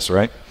at FBS,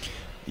 right?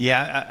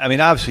 Yeah, I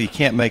mean, obviously you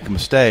can't make a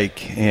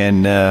mistake,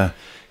 and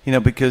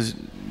because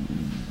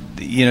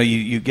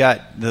you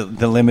got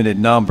the limited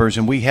numbers,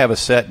 and we have a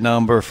set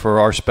number for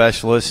our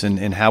specialists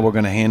and how we're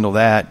going to handle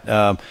that.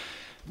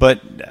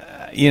 But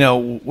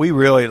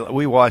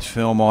we watched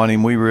film on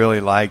him. We really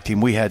liked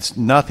him. We had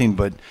nothing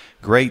but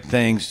great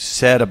things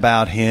said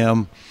about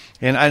him.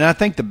 And I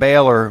think the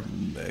Baylor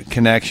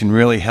connection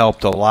really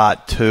helped a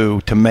lot,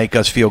 too, to make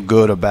us feel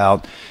good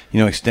about,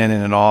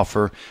 extending an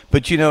offer.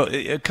 But,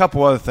 a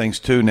couple other things,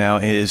 too, now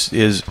is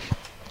he's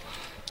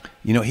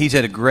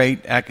had a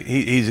great –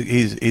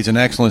 he's an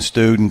excellent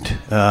student.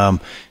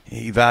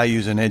 He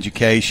values an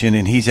education,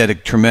 and he's at a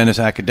tremendous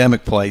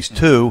academic place,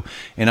 too,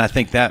 and I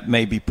think that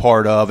may be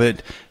part of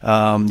it.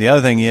 The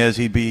other thing is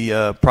he'd be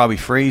probably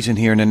freezing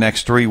here in the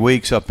next 3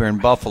 weeks up there in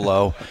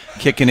Buffalo,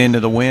 kicking into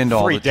the wind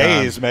all the time. 3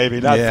 days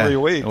maybe, not 3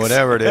 weeks.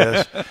 Whatever it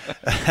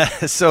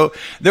is. So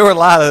there were a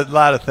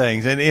lot of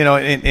things, and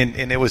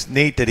and it was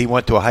neat that he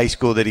went to a high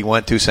school that he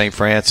went to, St.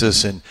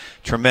 Francis, and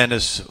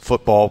tremendous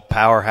football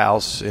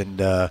powerhouse,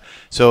 and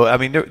so I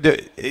mean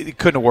it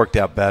couldn't have worked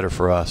out better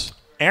for us.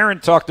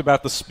 Aaron talked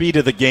about the speed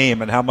of the game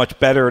and how much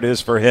better it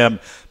is for him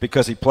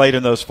because he played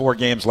in those 4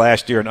 games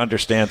last year and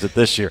understands it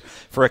this year.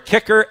 For a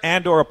kicker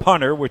and or a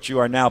punter, which you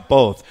are now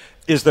both,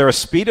 is there a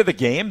speed of the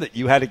game that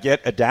you had to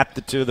get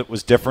adapted to that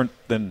was different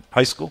than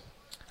high school?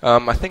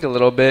 I think a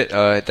little bit.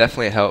 It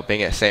definitely helped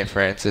being at St.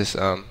 Francis,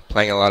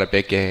 playing a lot of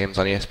big games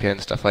on ESPN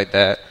and stuff like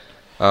that.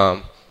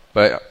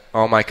 But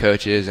all my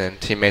coaches and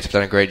teammates have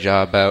done a great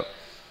job about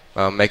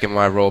making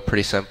my role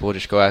pretty simple.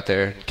 Just go out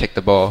there and kick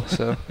the ball.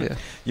 So yeah,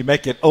 you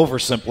make it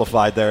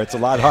oversimplified there. It's a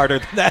lot harder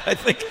than that. I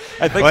think.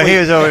 Well, he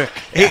was over.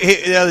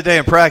 The other day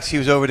in practice, he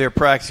was over there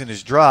practicing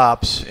his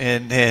drops.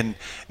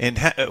 And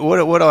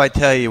what do I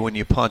tell you when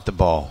you punt the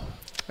ball?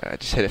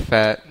 Just hit it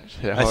fat. Just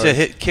hit it hard. I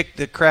said kick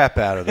the crap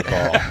out of the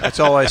ball.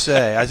 That's all I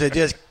say. I said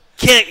just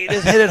kick it,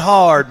 just hit it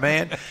hard,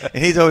 man.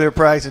 And he's over there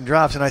practicing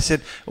drops, and I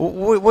said,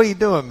 what are you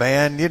doing,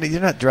 man?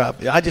 You're not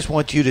dropping. I just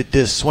want you to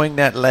just swing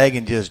that leg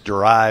and just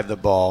drive the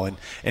ball.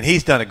 And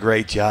he's done a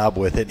great job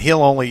with it.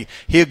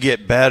 He'll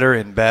get better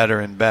and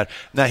better and better.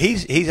 Now,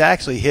 he's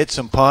actually hit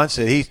some punts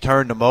that he's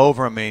turned them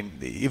over. I mean,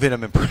 even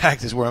in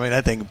practice where,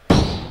 that thing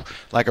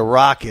like a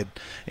rocket.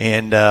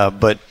 And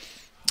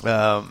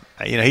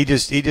he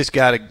just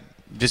got to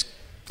just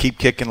keep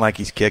kicking like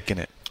he's kicking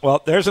it. Well,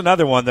 there's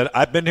another one that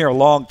I've been here a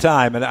long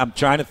time, and I'm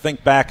trying to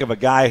think back of a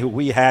guy who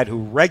we had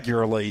who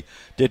regularly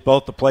did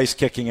both the place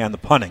kicking and the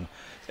punting.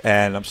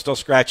 And I'm still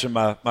scratching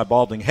my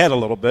balding head a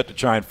little bit to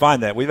try and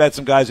find that. We've had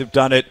some guys who've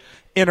done it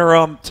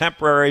interim,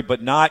 temporary,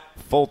 but not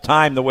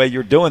full-time the way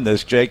you're doing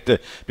this, Jake, to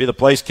be the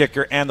place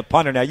kicker and the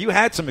punter. Now, you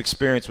had some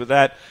experience with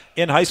that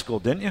in high school,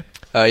 didn't you?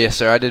 Yes,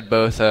 sir. I did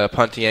both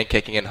punting and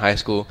kicking in high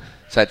school.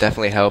 So that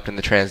definitely helped in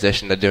the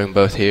transition to doing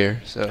both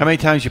here. So how many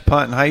times you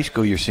punt in high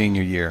school your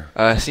senior year?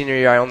 Senior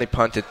year, I only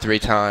punted 3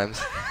 times.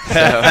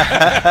 So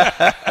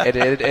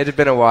it had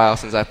been a while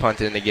since I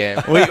punted in the game.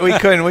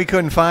 We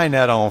couldn't find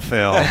that on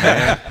film,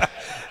 man.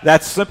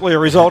 That's simply a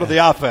result of the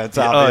offense,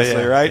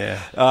 obviously, right?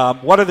 Yeah.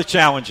 What are the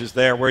challenges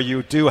there where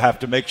you do have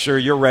to make sure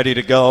you're ready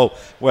to go,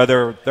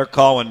 whether they're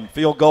calling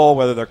field goal,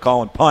 whether they're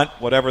calling punt,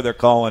 whatever they're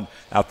calling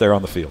out there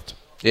on the field?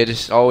 Yeah,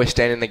 just always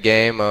staying in the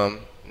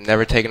game,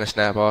 never taking a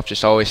snap off,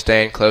 just always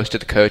staying close to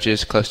the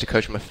coaches, close to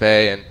Coach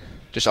Maffei, and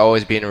just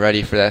always being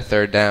ready for that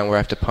third down where I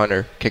have to punt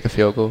or kick a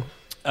field goal.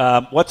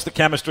 What's the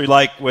chemistry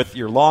like with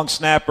your long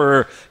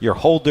snapper, your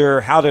holder?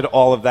 How did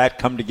all of that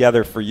come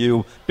together for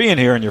you being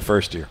here in your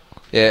first year?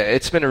 Yeah,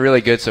 it's been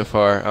really good so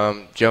far.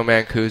 Joe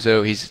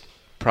Mancuso, he's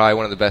probably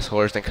one of the best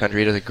holders in the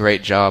country. He does a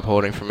great job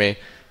holding for me.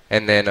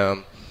 And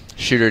then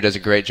Shooter does a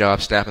great job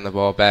snapping the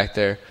ball back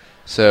there.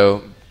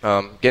 So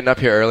getting up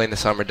here early in the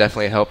summer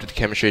definitely helped with the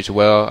chemistry as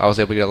well. I was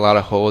able to get a lot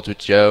of holds with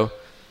Joe,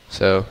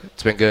 so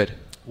it's been good.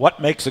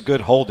 What makes a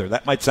good holder?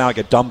 That might sound like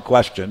a dumb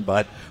question,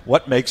 but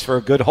what makes for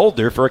a good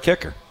holder for a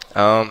kicker?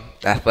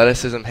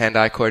 Athleticism,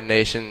 hand-eye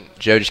coordination.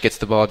 Joe just gets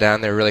the ball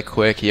down there really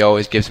quick. He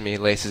always gives me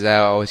laces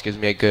out, always gives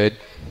me a good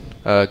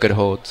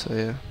hold. So,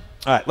 yeah.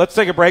 All right, let's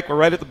take a break. We're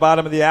right at the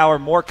bottom of the hour.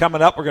 More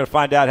coming up. We're going to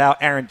find out how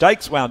Aaron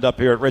Dykes wound up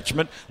here at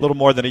Richmond a little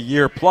more than a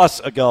year plus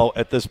ago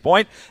at this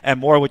point, and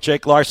more with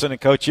Jake Larson and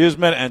Coach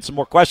Huseman, and some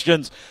more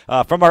questions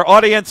from our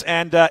audience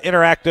and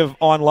interactive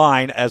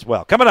online as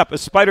well. Coming up as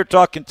Spider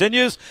Talk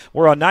continues,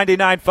 we're on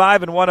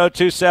 99.5 and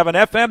 102.7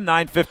 FM,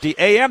 950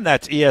 AM.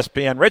 That's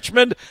ESPN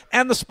Richmond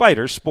and the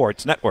Spider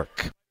Sports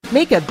Network.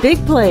 Make a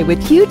big play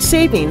with huge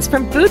savings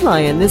from Food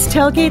Lion this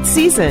tailgate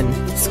season.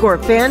 Score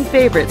fan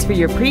favorites for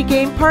your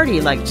pregame party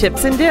like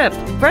chips and dip,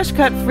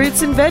 fresh-cut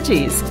fruits and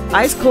veggies,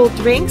 ice-cold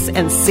drinks,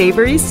 and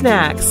savory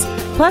snacks.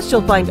 Plus,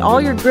 you'll find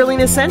all your grilling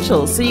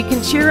essentials so you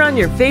can cheer on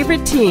your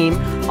favorite team,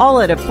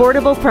 all at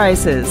affordable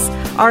prices.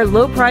 Our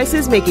low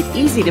prices make it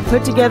easy to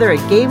put together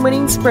a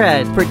game-winning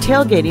spread for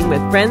tailgating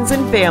with friends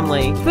and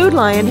family. Food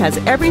Lion has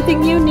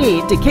everything you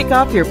need to kick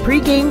off your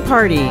pregame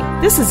party.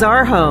 This is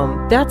our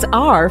home. That's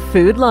our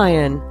Food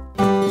Lion.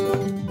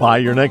 Buy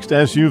your next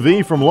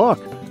SUV from Luck.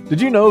 Did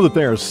you know that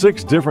there are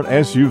 6 different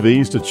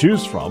SUVs to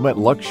choose from at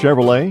Luck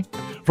Chevrolet?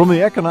 From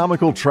the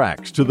economical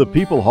Trax to the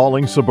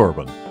people-hauling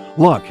Suburban,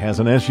 Luck has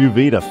an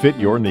SUV to fit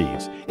your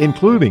needs,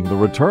 including the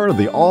return of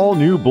the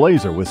all-new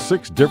Blazer with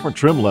 6 different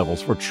trim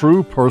levels for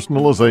true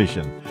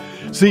personalization.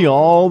 See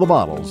all the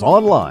models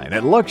online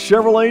at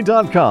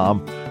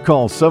luckchevrolet.com.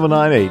 Call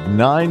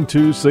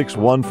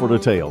 798-9261 for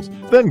details.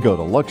 Then go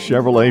to Luck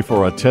Chevrolet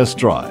for a test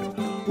drive.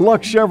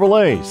 Luck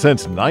Chevrolet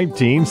since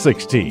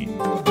 1916.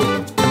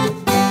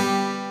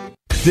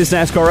 This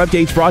NASCAR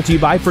update's brought to you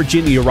by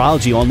Virginia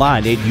Urology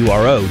online at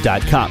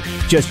URO.com.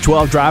 Just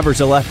 12 drivers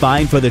are left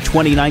behind for the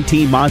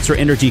 2019 Monster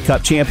Energy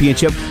Cup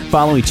Championship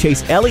following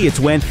Chase Elliott's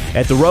win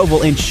at the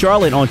Roval in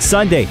Charlotte on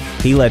Sunday.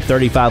 He led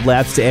 35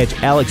 laps to edge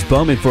Alex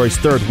Bowman for his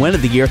 3rd win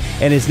of the year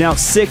and is now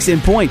 6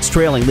 in points,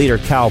 trailing leader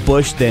Kyle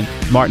Busch, then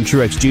Martin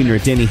Truex Jr.,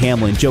 Denny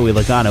Hamlin, Joey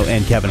Logano,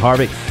 and Kevin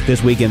Harvick.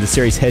 This weekend, the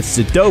series heads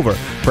to Dover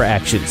for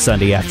action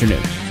Sunday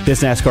afternoon.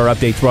 This NASCAR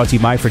update's brought to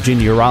you by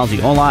Virginia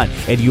Urology online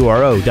at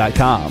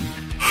URO.com.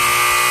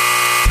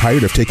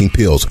 Tired of taking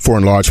pills for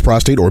enlarged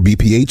prostate or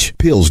BPH?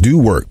 Pills do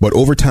work, but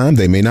over time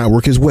they may not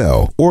work as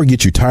well or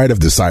get you tired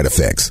of the side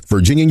effects.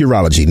 Virginia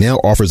Urology now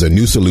offers a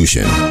new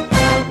solution.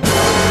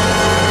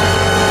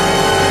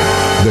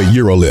 The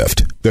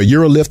UroLift. The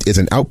UroLift is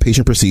an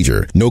outpatient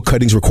procedure. No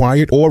cuttings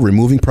required or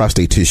removing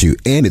prostate tissue,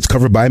 and it's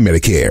covered by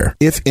Medicare.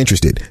 If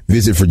interested,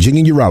 visit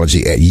Virginia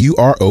Urology at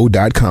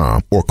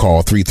URO.com or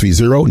call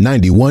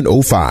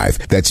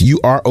 330-9105. That's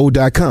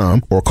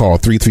URO.com or call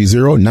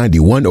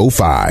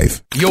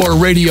 330-9105. Your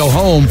radio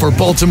home for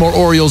Baltimore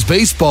Orioles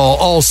baseball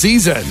all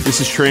season.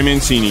 This is Trey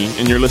Mancini,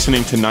 and you're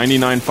listening to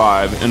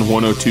 99.5 and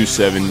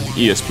 102.7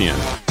 ESPN.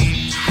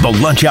 The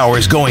lunch hour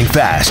is going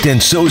fast,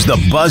 and so's the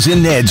Buzz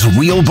and Ned's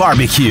Real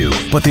Barbecue.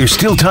 But there's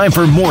still time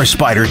for more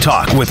Spider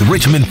Talk with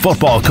Richmond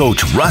football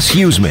coach Russ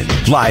Huseman,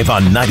 live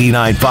on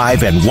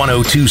 99.5 and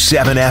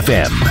 102.7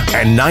 FM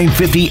and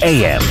 950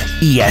 AM,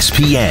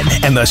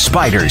 ESPN, and the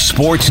Spider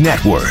Sports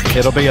Network.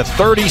 It'll be a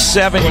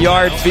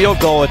 37-yard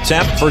field goal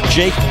attempt for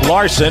Jake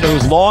Larson,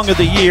 whose long of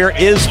the year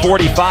is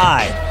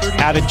 45.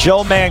 Out of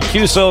Joe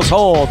Mancuso's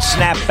hold,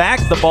 snap back,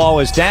 the ball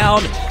is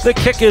down, the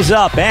kick is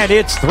up, and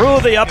it's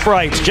through the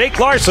uprights. Jake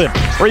Larson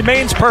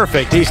remains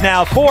perfect. He's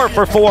now 4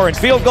 for 4 in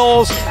field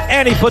goals,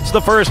 and he puts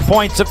the first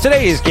points of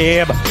today's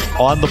game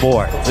on the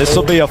board. This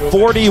will be a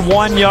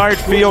 41-yard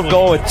field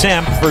goal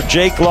attempt for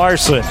Jake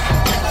Larson.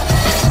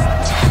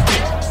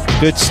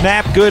 Good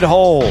snap, good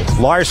hold.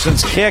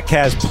 Larson's kick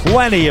has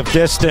plenty of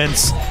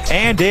distance,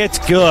 and it's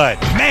good.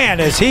 Man,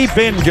 has he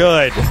been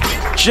good.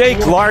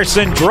 Jake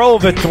Larson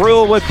drove it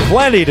through with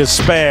plenty to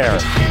spare.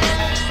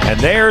 And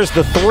there's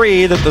the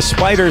 3 that the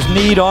Spiders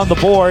need on the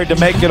board to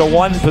make it a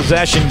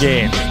 1-possession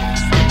game.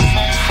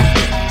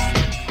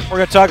 We're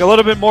going to talk a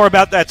little bit more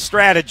about that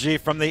strategy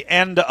from the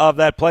end of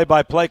that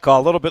play-by-play call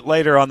a little bit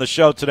later on the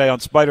show today on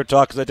Spider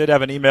Talk, because I did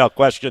have an email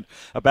question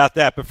about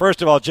that. But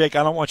first of all, Jake,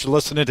 I don't want you to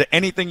listen to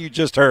anything you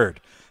just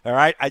heard, all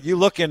right? You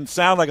look and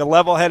sound like a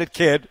level-headed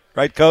kid,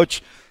 right,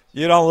 Coach?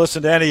 You don't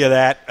listen to any of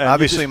that.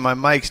 Obviously, my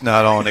mic's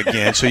not on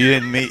again, so you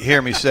didn't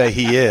hear me say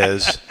he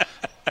is.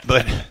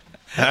 But,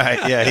 all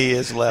right, yeah, he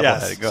is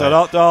level-headed. Yes,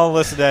 so don't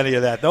listen to any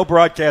of that. No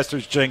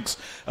broadcaster's jinx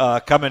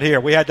coming here.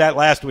 We had that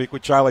last week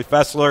with Charlie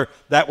Fessler.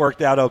 That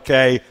worked out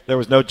okay. There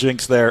was no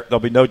jinx there. There'll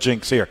be no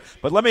jinx here.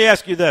 But let me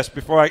ask you this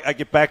before I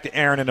get back to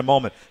Aaron in a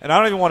moment. And I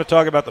don't even want to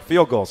talk about the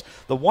field goals.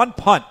 The one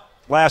punt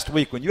last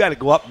week when you had to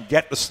go up and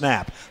get the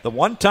snap, the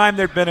one time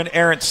there'd been an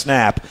errant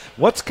snap,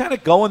 what's kind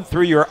of going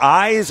through your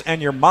eyes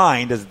and your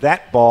mind as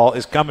that ball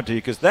is coming to you?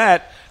 Because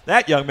that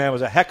young man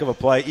was a heck of a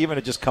play, even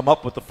to just come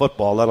up with the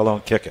football, let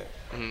alone kick it.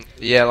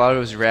 Yeah, a lot of it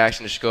was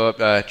reaction, just go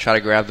up, try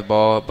to grab the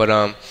ball.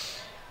 But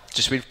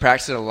just we've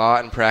practiced it a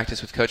lot in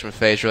practice with Coach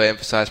Maffei. He's really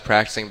emphasized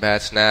practicing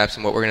bad snaps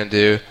and what we're going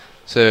to do.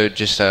 So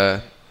just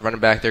running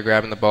back there,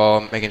 grabbing the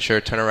ball, making sure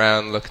to turn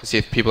around, look and see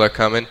if people are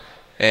coming.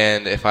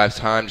 And if I have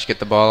time, just get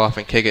the ball off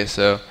and kick it.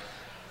 So,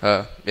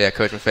 Coach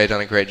Maffei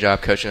done a great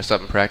job coaching us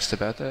up in practice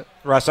about that.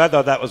 Russ, I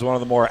thought that was one of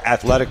the more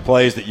athletic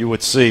plays that you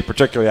would see,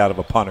 particularly out of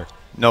a punter.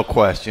 No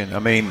question. I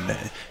mean,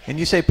 and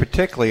you say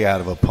particularly out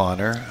of a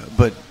punter,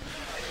 but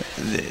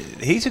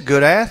he's a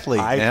good athlete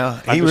now.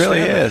 He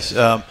really is.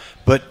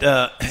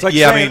 It's like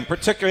saying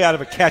particularly out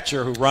of a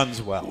catcher who runs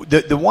well.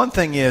 The one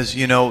thing is,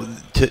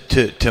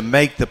 to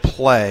make the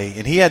play,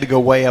 and he had to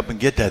go way up and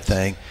get that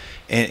thing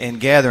and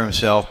gather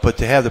himself, but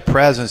to have the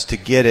presence to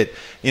get it,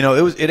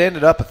 it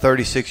ended up a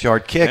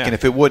 36-yard kick, and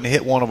if it wouldn't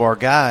hit one of our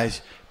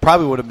guys,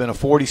 probably would have been a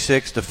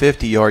 46 to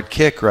 50-yard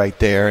kick right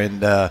there.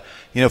 And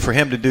for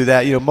him to do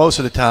that, most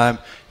of the time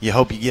you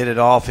hope you get it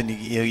off and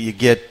you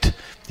get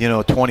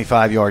a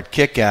 25-yard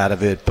kick out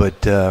of it.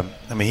 But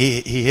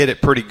he hit it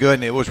pretty good,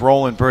 and it was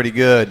rolling pretty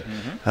good.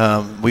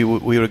 Mm-hmm. We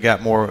would have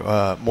got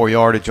more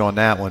yardage on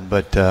that one,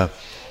 but.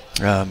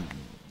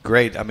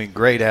 Great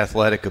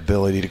athletic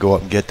ability to go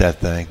up and get that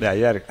thing. Yeah,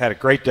 you had a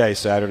great day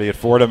Saturday at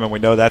Fordham, and we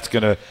know that's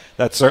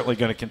certainly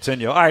going to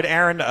continue. All right,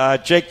 Aaron,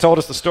 Jake told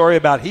us the story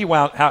about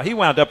how he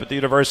wound up at the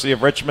University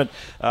of Richmond.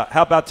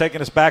 How about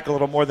taking us back a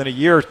little more than a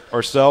year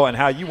or so, and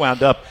how you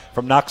wound up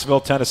from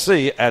Knoxville,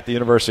 Tennessee, at the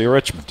University of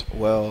Richmond?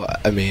 Well,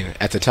 at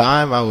the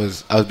time I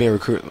was being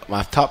recruited.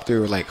 My top three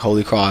were like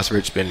Holy Cross,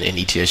 Richmond, and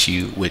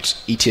ETSU, which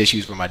ETSU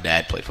is where my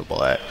dad played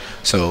football at.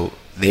 So.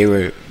 They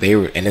were,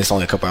 and it's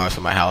only a couple hours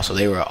from my house, so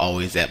they were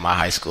always at my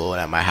high school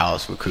and at my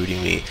house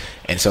recruiting me.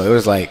 And so it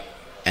was like,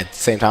 at the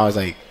same time, I was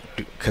like,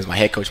 because my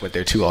head coach went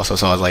there too also,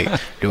 so I was like,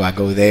 do I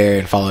go there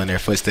and follow in their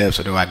footsteps,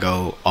 or do I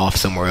go off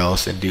somewhere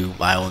else and do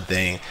my own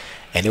thing?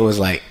 And it was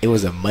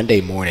a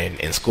Monday morning,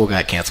 and school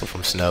got canceled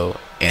from snow,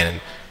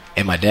 and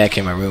my dad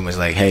came in my room and was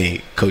like,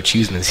 hey, Coach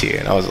Huseman's here.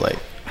 And I was like,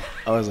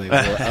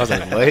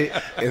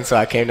 what? And so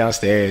I came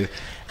downstairs.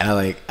 And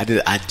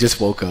I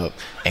just woke up,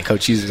 and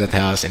Coach Hughes was at the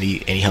house, and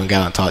he hung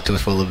out and talked to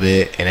us for a little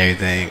bit and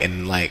everything.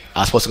 And I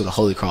was supposed to go to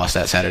Holy Cross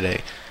that Saturday,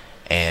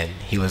 and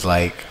he was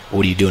like,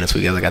 "What are you doing this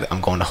week?" I was like,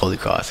 "I'm going to Holy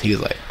Cross." He was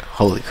like,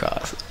 "Holy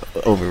Cross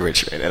over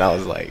Richmond," and I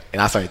was like,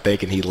 and I started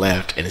thinking he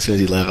left, and as soon as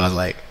he left, I was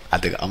like, I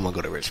think I'm gonna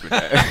go to Richmond.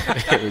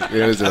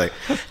 it was like,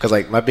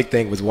 because my big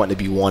thing was wanting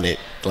to be wanted.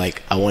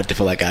 Like I wanted to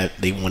feel like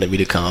they wanted me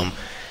to come.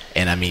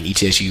 And,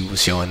 ETSU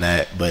was showing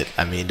that. But,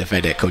 the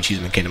fact that Coach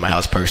Huseman came to my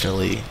house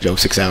personally, drove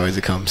 6 hours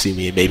to come see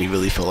me, it made me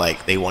really feel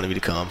like they wanted me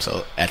to come.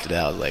 So, after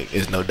that, I was like,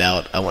 there's no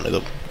doubt I want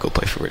to go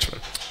play for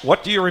Richmond.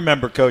 What do you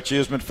remember, Coach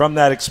Huseman, from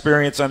that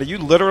experience? Are you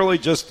literally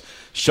just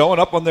showing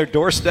up on their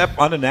doorstep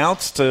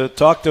unannounced to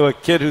talk to a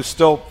kid who's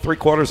still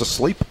three-quarters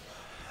asleep?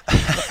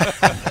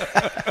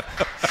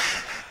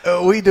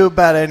 We do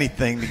about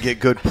anything to get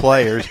good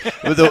players.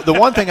 The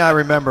one thing I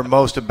remember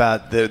most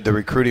about the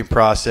recruiting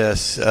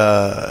process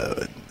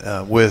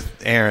with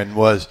Aaron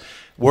was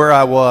where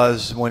I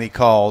was when he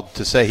called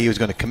to say he was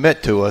going to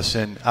commit to us,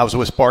 and I was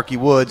with Sparky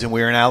Woods, and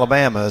we were in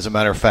Alabama, as a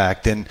matter of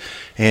fact, and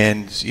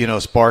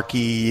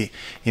Sparky,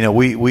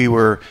 we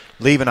were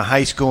leaving a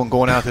high school and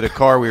going out to the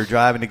car. We were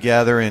driving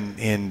together,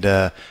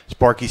 and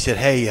Sparky said,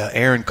 "Hey,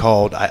 Aaron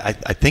called.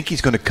 I think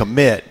he's going to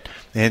commit."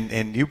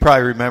 And you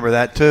probably remember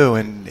that too,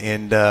 and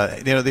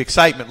the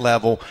excitement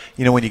level,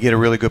 when you get a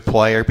really good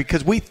player,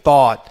 because we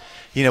thought,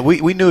 we knew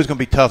it was going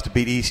to be tough to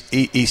beat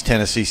East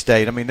Tennessee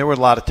State. There were a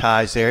lot of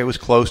ties there. It was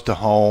close to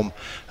home.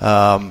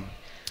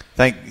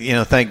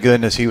 Thank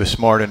goodness he was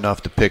smart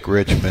enough to pick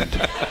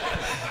Richmond.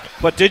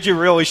 But did you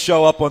really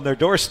show up on their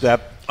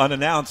doorstep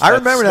unannounced? I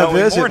remember that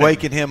visit morning.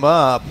 Waking him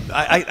up.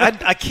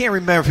 I can't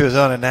remember if it was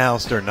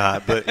unannounced or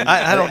not, but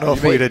I don't know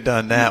if we'd have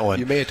done that one.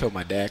 You may have told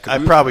my dad. I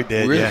probably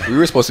did. We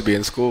were supposed to be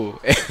in school,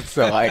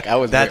 so I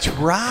was. That's there.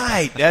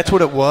 Right. That's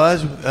what it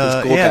was.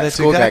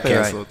 School got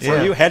canceled. Right. Yeah.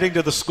 Were you heading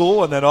to the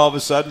school and then all of a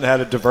sudden had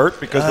to divert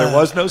because there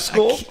was no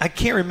school? I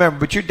can't remember,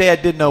 but your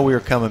dad did know we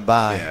were coming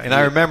by, and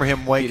I remember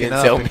him waking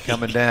up and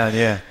coming down.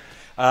 Yeah.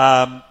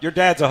 Your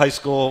dad's a high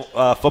school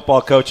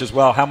football coach as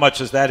well. How much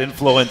has that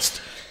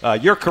influenced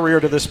your career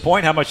to this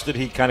point. How much did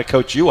he kind of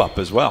coach you up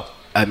as well?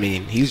 I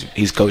mean,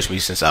 he's coached me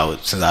since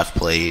I've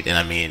played, and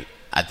I mean,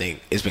 I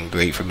think it's been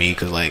great for me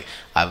because like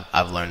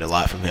I've learned a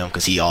lot from him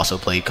because he also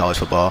played college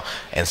football,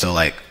 and so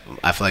like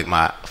I feel like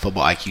my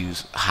football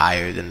IQ's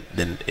higher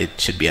than it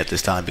should be at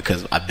this time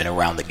because I've been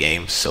around the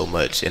game so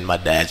much, and my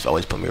dad's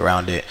always put me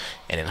around it.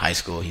 And in high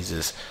school,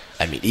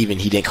 even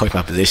he didn't coach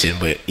my position,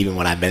 but even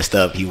when I messed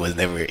up, he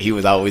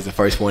was always the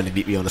first one to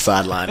beat me on the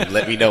sideline and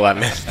let me know I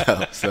messed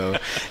up. So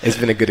it's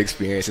been a good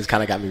experience. It's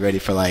kind of got me ready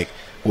for like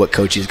what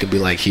coaches could be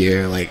like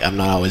here. Like I'm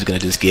not always gonna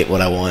just get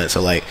what I want.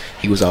 So like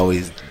he was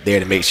always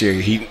there to make sure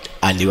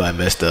I knew I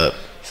messed up.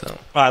 So.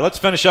 All right, let's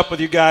finish up with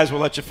you guys. We'll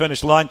let you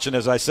finish lunch. And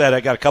as I said, I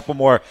got a couple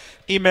more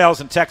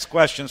emails and text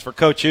questions for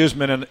Coach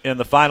Huseman in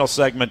the final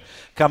segment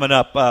coming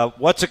up.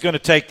 What's it going to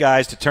take,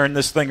 guys, to turn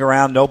this thing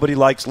around? Nobody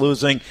likes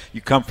losing.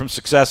 You come from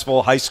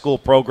successful high school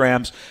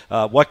programs.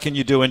 What can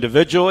you do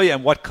individually,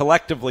 and what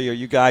collectively are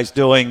you guys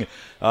doing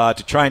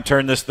to try and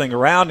turn this thing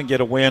around and get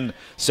a win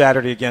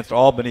Saturday against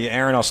Albany?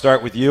 Aaron, I'll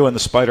start with you and the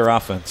Spider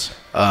offense.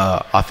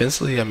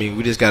 Offensively, I mean,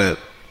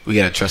 we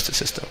gotta trust the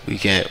system. We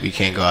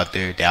can't go out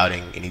there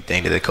doubting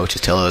anything that the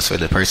coaches tell us or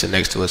the person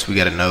next to us. We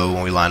gotta know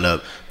when we line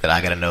up that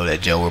I gotta know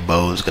that Joe or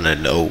Bo is gonna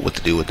know what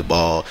to do with the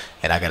ball,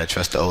 and I gotta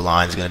trust the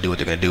O-line is gonna do what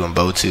they're gonna do in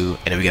Bo too,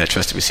 and then we gotta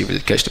trust the receivers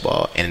to catch the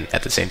ball, and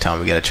at the same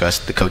time we gotta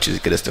trust the coaches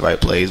to get us the right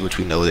plays, which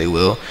we know they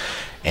will,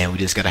 and we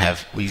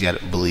gotta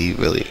believe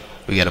really.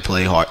 We gotta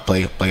play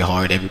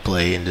hard every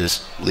play, and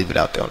just leave it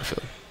out there on the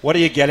field. What are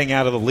you getting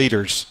out of the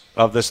leaders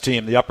of this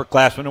team, the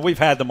upperclassmen? And we've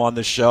had them on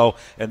this show,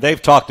 and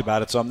they've talked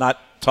about it, so I'm not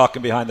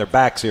talking behind their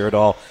backs here at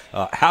all.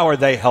 How are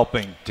they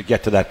helping to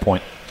get to that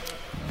point?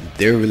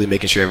 They're really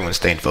making sure everyone's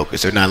staying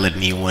focused. They're not letting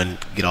anyone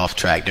get off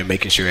track. They're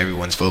making sure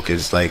everyone's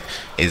focused, like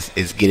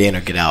is get in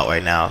or get out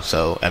right now.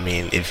 So I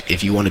mean,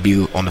 if you want to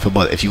be on the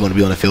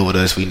field with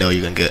us, we know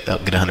you're gonna get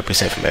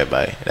 100% from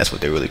everybody. That's what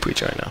they're really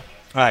preaching right now.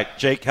 All right,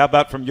 Jake, how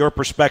about from your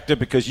perspective?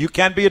 Because you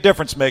can be a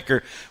difference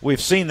maker.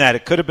 We've seen that.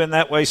 It could have been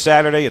that way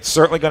Saturday. It's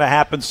certainly going to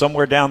happen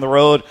somewhere down the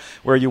road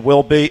where you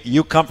will be.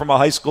 You come from a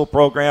high school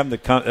program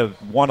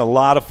that won a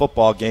lot of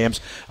football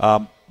games.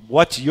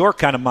 What's your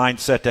kind of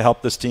mindset to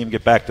help this team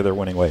get back to their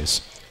winning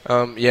ways?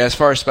 As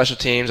far as special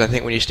teams, I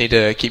think we just need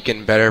to keep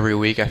getting better every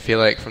week. I feel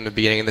like from the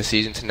beginning of the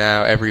season to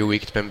now, every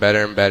week it's been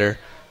better and better.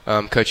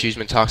 Coach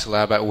Huseman talks a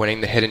lot about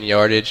winning the hidden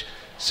yardage.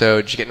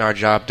 So just getting our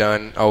job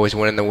done, always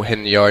winning the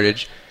hidden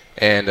yardage.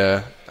 And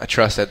I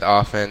trust that the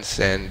offense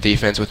and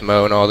defense with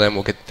Mo and all them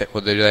will do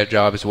their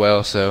job as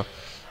well. So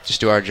just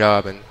do our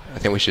job, and I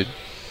think we should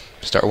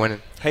start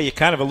winning. Hey, you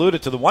kind of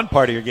alluded to the one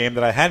part of your game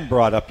that I hadn't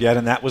brought up yet,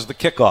 and that was the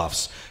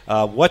kickoffs.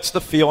 What's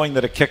the feeling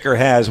that a kicker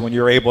has when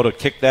you're able to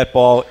kick that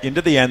ball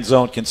into the end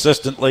zone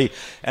consistently?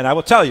 And I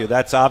will tell you,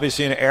 that's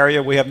obviously an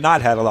area we have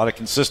not had a lot of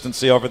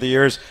consistency over the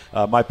years.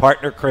 My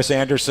partner, Chris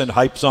Anderson,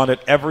 hypes on it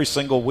every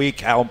single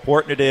week, how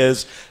important it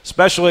is,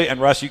 especially,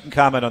 and Russ, you can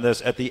comment on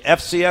this, at the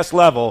FCS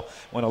level,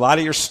 when a lot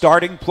of your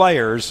starting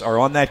players are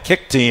on that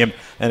kick team,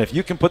 and if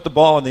you can put the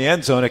ball in the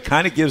end zone, it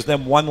kind of gives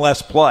them one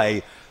less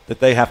play that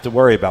they have to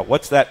worry about.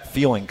 What's that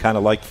feeling kind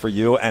of like for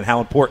you, and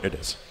how important it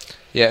is?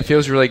 Yeah, it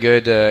feels really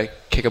good to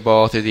kick a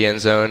ball through the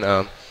end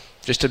zone,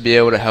 just to be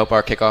able to help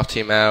our kickoff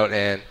team out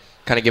and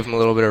kind of give them a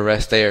little bit of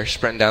rest. They are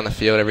sprinting down the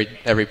field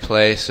every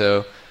play,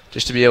 so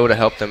just to be able to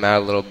help them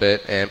out a little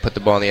bit and put the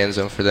ball in the end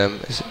zone for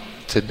them,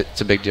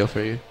 it's a big deal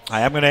for you.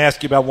 I am going to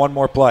ask you about one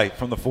more play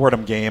from the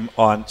Fordham game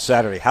on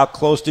Saturday. How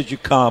close did you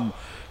come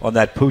on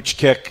that pooch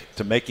kick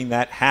to making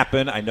that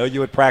happen? I know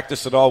you had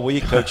practiced it all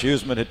week. Coach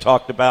Huseman had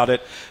talked about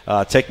it.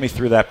 Take me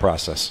through that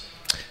process.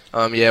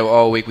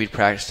 All week we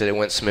practiced it. It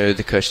went smooth.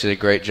 The coach did a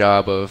great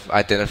job of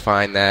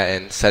identifying that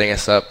and setting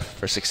us up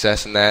for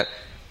success in that.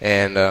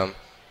 And I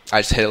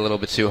just hit it a little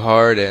bit too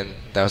hard, and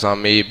that was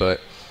on me, but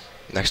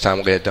next time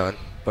we'll get it done.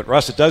 But,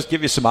 Russ, it does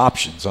give you some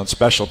options on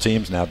special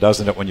teams now,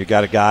 doesn't it, when you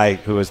got a guy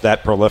who is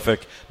that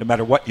prolific, no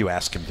matter what you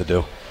ask him to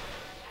do?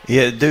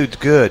 Yeah, dude's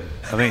good.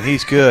 I mean,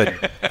 he's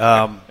good.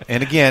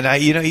 And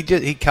again,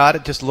 he caught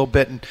it just a little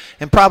bit,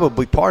 and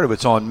probably part of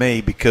it's on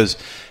me because,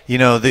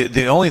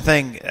 the only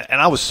thing,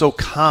 and I was so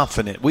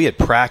confident. We had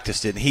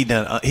practiced it, and he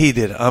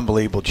did an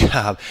unbelievable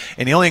job.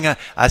 And the only thing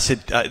I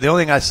said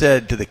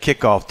to the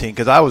kickoff team,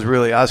 because I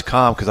was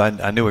calm because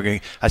I knew we were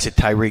going. I said,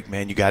 Tyreek,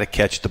 man, you got to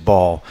catch the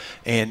ball.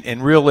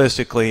 And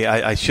realistically,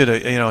 I should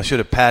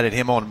have patted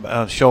him on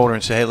the shoulder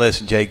and said, hey,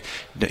 listen, Jake,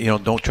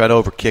 don't try to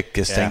overkick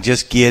this thing.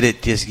 Just get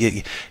it.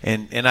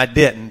 And I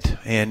didn't.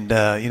 And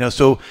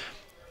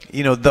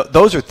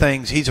those are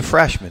things. He's a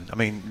freshman. I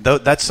mean,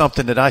 that's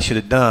something that I should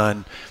have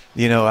done.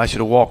 I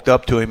should have walked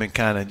up to him and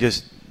kind of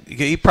just –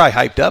 you probably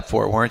hyped up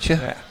for it, weren't you?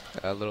 Yeah,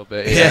 a little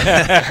bit,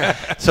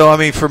 yeah. So, I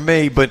mean, for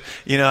me, but,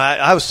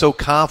 I was so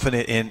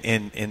confident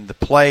in the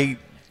play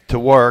to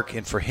work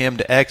and for him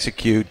to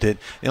execute that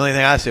the only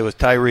thing I said was,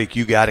 Tyreek,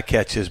 you got to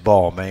catch this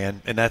ball,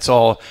 man. And that's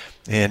all.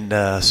 And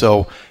I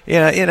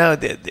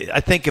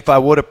think if I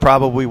would have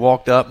probably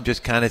walked up and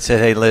just kind of said,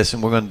 "Hey,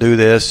 listen, we're going to do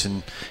this,"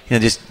 and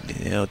don't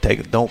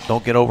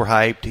get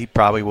overhyped. He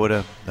probably would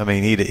have. I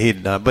mean,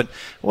 he'd done. But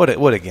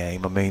what a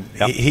game! I mean,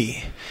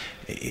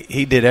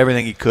 he did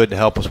everything he could to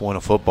help us win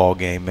a football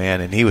game,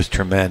 man, and he was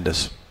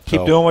tremendous.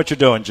 Keep doing what you're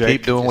doing, Jake.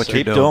 Keep doing what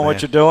you're doing. Keep doing what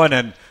man. you're doing,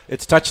 and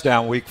it's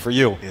touchdown week for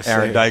you, Yes,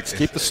 Aaron sir. Dykes.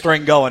 Keep the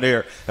string going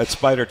here at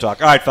Spider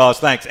Talk. All right, fellas,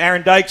 thanks.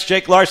 Aaron Dykes,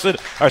 Jake Larson,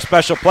 our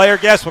special player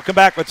guest. We'll come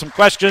back with some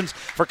questions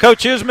for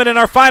Coach Huseman in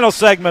our final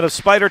segment of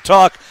Spider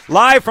Talk,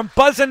 live from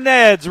Buzz and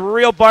Ned's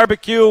Real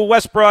Barbecue,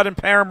 West Broad and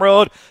Parham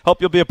Road. Hope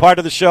you'll be a part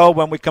of the show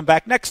when we come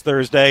back next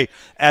Thursday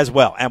as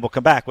well. And we'll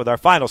come back with our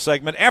final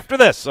segment after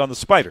this on the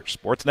Spider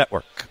Sports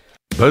Network.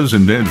 Buzz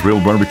and Ned's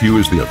Real Barbecue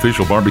is the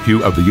official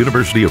barbecue of the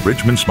University of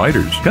Richmond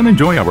Spiders. Come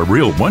enjoy our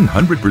real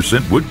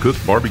 100%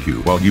 wood-cooked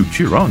barbecue while you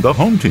cheer on the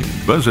home team.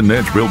 Buzz and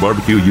Ned's Real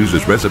Barbecue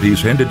uses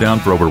recipes handed down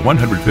for over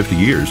 150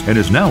 years and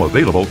is now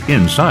available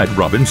inside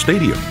Robins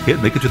Stadium.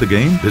 Can't make it to the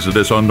game? Visit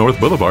us on North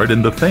Boulevard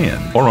in the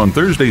Fan or on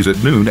Thursdays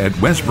at noon at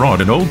West Broad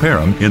and Old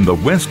Parham in the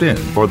West End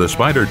for the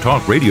Spider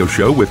Talk radio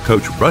show with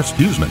Coach Russ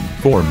Huseman.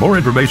 For more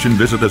information,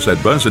 visit us at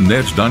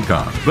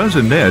buzzandneds.com. Buzz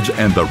and Ned's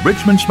and the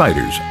Richmond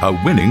Spiders, a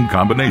winning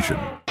combination.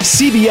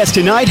 CBS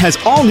Tonight has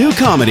all new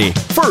comedy.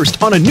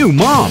 First, on a new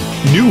mom.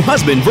 New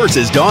husband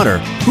versus daughter.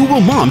 Who will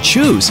mom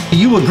choose?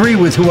 You agree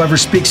with whoever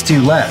speaks to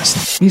you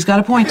last. He's got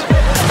a point.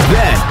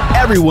 Then,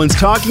 everyone's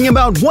talking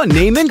about one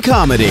name in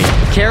comedy.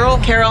 Carol.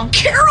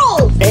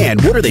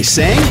 And what are they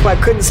saying? I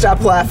couldn't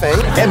stop laughing.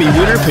 Emmy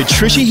winner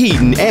Patricia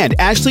Heaton and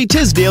Ashley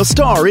Tisdale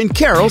star in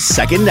Carol's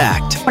second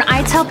act. When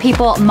I tell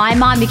people my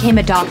mom became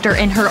a doctor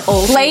in her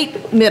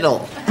late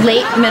middle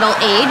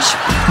age.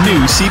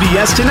 New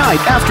CBS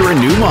Tonight after a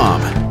new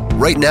mom.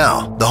 Right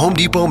now, the Home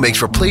Depot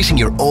makes replacing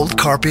your old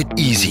carpet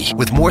easy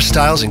with more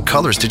styles and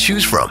colors to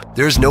choose from.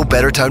 There's no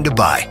better time to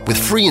buy with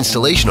free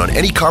installation on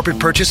any carpet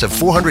purchase of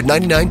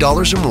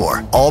 $499 or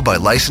more, all by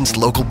licensed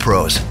local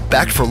pros.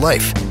 Backed for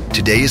life.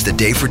 Today is the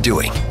day for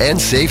doing and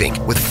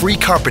saving with free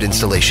carpet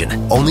installation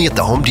only at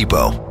the Home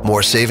Depot.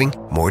 More saving,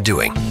 more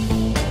doing.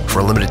 For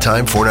a limited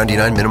time,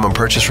 $4.99 minimum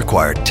purchase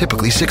required.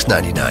 Typically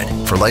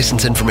 $6.99. For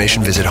license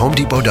information, visit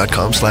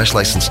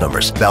homedepot.com/license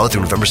numbers. Valid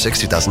through November 6,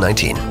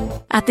 2019.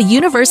 At the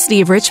University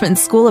of Richmond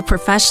School of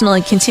Professional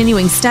and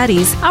Continuing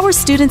Studies, our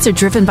students are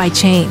driven by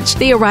change.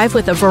 They arrive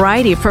with a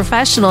variety of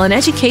professional and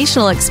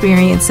educational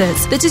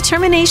experiences, the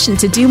determination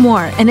to do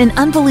more, and an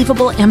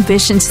unbelievable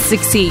ambition to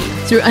succeed.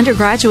 Through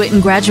undergraduate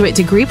and graduate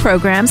degree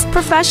programs,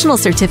 professional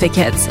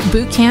certificates,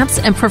 boot camps,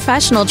 and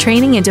professional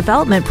training and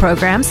development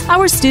programs,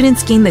 our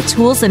students gain the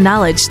tools and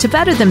knowledge to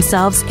better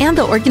themselves and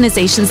the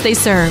organizations they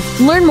serve.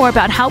 Learn more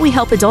about how we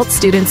help adult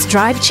students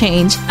drive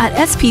change at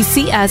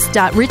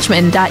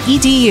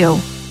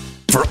spcs.richmond.edu.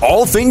 For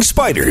all things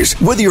Spiders,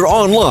 whether you're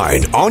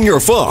online, on your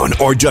phone,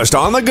 or just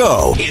on the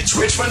go, It's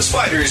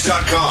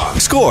RichmondSpiders.com.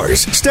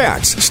 scores,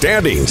 stats,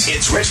 standings,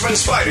 It's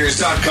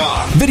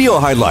RichmondSpiders.com. video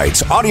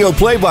highlights, audio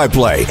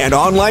play-by-play, and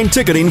online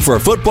ticketing for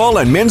football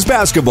and men's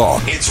basketball.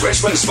 It's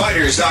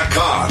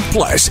RichmondSpiders.com.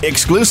 Plus,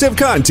 exclusive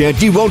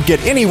content you won't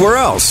get anywhere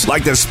else,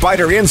 like the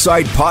Spider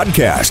Insight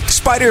podcast,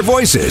 Spider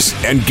Voices,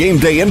 and game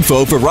day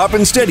info for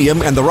Robins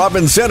Stadium and the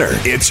Robins Center.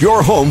 It's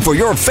your home for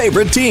your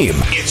favorite team.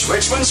 It's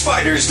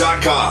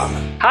RichmondSpiders.com.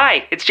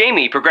 Hi, it's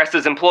Jamie,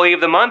 Progressive's Employee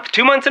of the Month,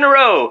 2 months in a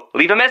row.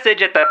 Leave a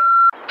message at the...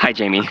 Hi,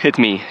 Jamie. It's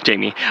me,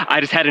 Jamie. I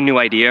just had a new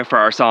idea for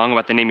our song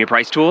about the Name Your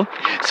Price tool.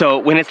 So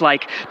when it's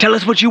like, tell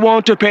us what you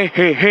want to pay,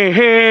 hey, hey,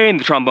 hey, and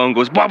the trombone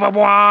goes, blah, blah,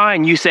 blah,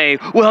 and you say,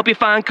 we'll help you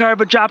find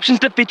coverage options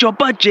to fit your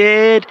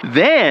budget.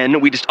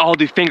 Then we just all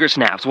do finger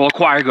snaps while a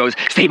choir goes,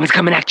 savings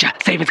coming at ya,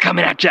 savings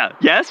coming at ya.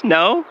 Yes?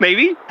 No?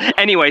 Maybe?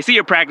 Anyway, see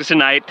you at practice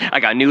tonight. I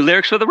got new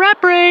lyrics for the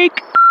rap break.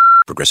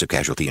 Progressive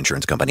Casualty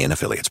Insurance Company and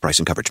Affiliates. Price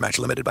and coverage match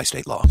limited by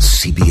state law.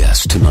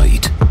 CBS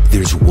Tonight.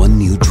 There's one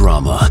new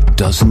drama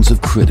dozens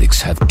of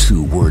critics have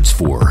 2 words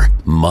for.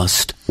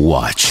 Must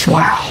watch.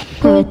 Wow.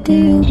 What do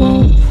you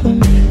want from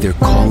me? They're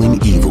calling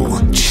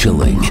evil,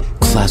 chilling,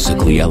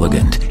 classically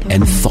elegant,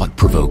 and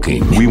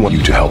thought-provoking. We want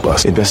you to help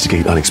us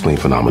investigate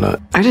unexplained phenomena.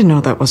 I didn't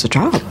know that was a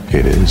job.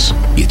 It is.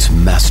 It's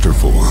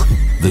masterful.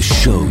 The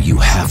show you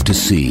have to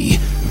see.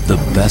 The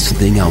best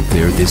thing out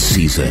there this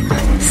season.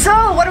 So,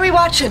 what are we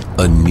watching?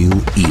 A New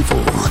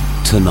Evil.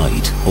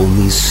 Tonight,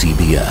 only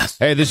CBS.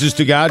 Hey, this is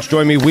Tugaj.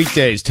 Join me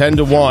weekdays 10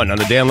 to 1 on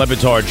the Dan Le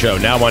Batard Show,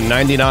 now on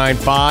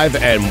 99.5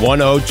 and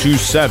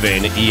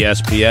 102.7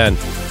 ESPN.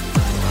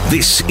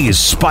 This is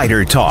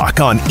Spider Talk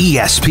on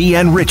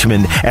ESPN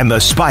Richmond and the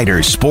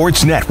Spider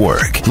Sports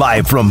Network.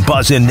 Live from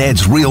Buzz and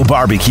Ned's Real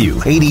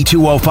Barbecue,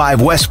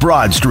 8205 West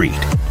Broad Street.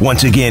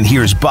 Once again,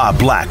 here's Bob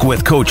Black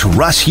with Coach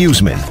Russ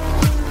Huseman.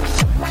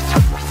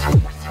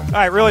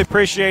 I really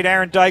appreciate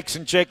Aaron Dykes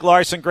and Jake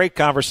Larson. Great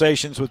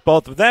conversations with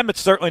both of them. It's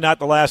certainly not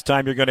the last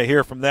time you're going to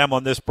hear from them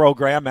on this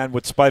program and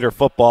with Spider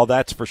football,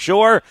 that's for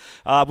sure.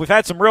 We've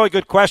had some really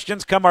good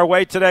questions come our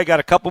way today. Got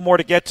a couple more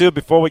to get to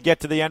before we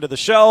get to the end of the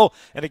show.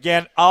 And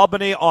again,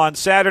 Albany on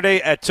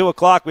Saturday at 2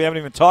 o'clock. We haven't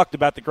even talked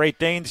about the Great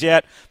Danes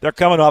yet. They're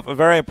coming off a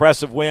very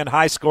impressive win,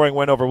 high-scoring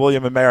win over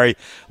William & Mary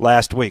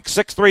last week.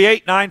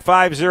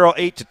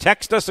 638-9508 to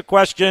text us a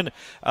question.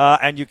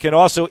 And you can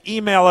also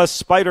email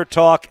us,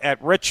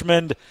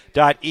 spidertalk@richmond.com.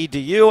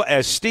 richmond.edu,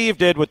 as Steve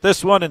did with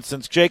this one. And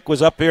since Jake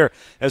was up here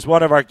as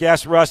one of our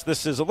guests, Russ,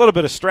 this is a little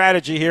bit of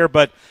strategy here,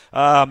 but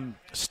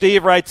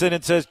Steve writes in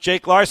and says,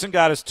 Jake Larson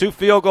got us 2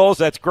 field goals.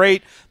 That's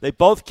great. They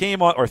both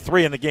came on, or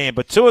 3 in the game,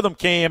 but 2 of them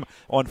came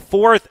on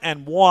 4th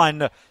and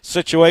 1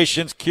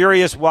 situations.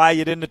 Curious why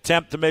you didn't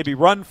attempt to maybe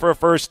run for a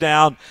first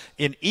down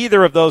in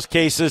either of those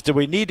cases. Do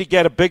we need to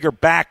get a bigger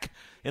back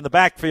in the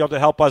backfield to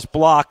help us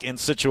block in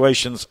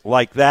situations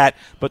like that?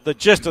 But the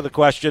gist of the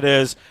question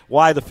is,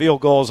 why the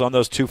field goals on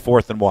those 2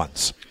 4th and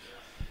 1s?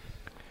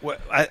 Well,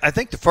 I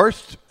think the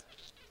first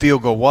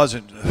field goal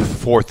wasn't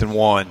 4th and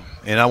 1,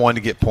 and I wanted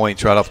to get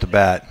points right off the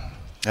bat.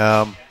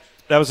 That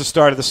was the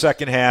start of the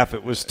second half.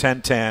 It was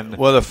 10-10.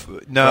 Well,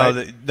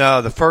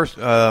 the first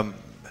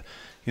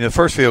the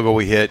first field goal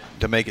we hit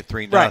to make it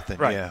 3-0.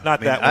 Right. Yeah.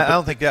 Not that one. I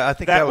don't think that. I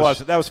think that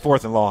was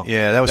 4th and long.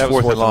 Yeah, that was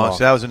 4th and long.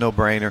 So that was a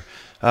no-brainer.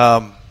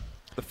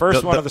 The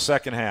first one of the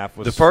second half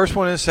was the first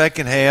one in the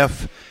second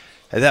half.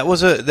 That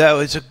was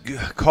a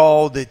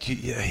call that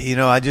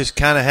I just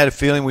kind of had a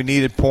feeling we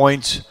needed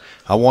points.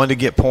 I wanted to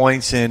get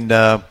points and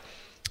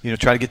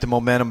try to get the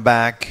momentum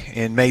back,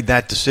 and made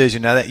that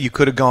decision. Now that you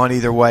could have gone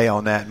either way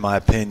on that, in my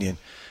opinion.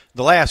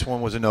 The last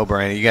one was a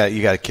no-brainer.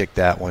 You got to kick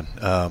that one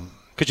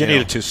because you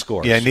needed 2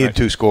 scores. Yeah, I needed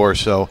 2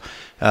 scores. So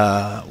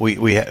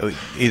we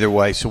either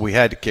way. So we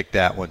had to kick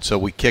that one. So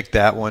we kicked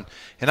that one,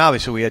 and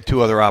obviously we had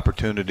 2 other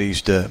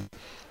opportunities to.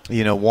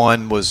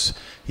 One was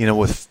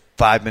with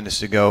 5 minutes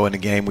to go in the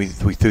game, we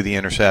threw the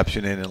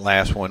interception, and the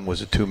last one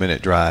was a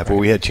 2-minute drive where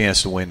we had a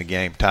chance to win the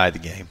game, tie the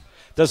game.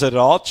 Does it at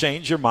all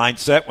change your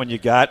mindset when you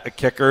got a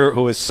kicker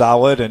who is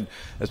solid and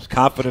as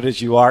confident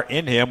as you are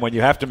in him when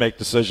you have to make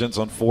decisions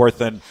on 4th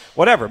and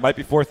whatever? It might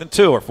be 4th and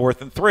 2 or 4th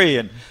and 3,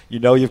 and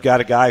you've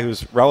got a guy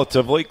who's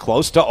relatively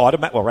close to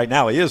automatic. Well, right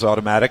now he is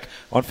automatic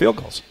on field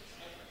goals.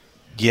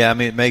 Yeah, I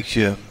mean, it makes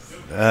you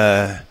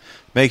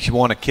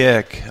want to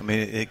kick. I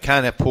mean, it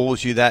kind of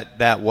pulls you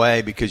that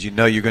way because you're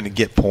going to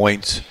get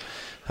points.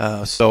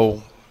 But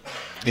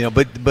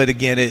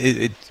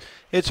again,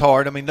 it's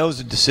hard. I mean, those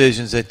are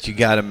decisions that you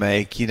got to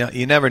make.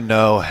 You never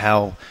know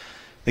how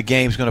the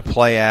game's going to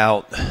play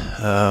out.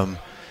 The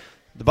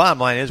bottom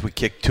line is we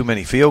kicked too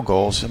many field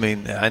goals. I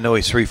mean, I know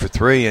he's 3 for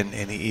 3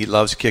 and he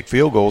loves to kick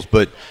field goals,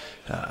 but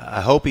I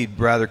hope he'd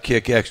rather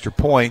kick extra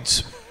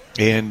points.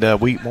 And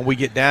when we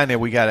get down there,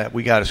 we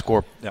gotta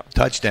score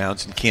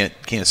touchdowns and can't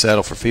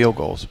settle for field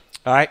goals.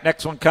 All right,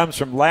 next one comes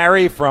from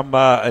Larry from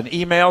an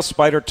email,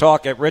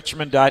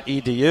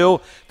 spidertalk@richmond.edu.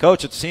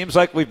 Coach, it seems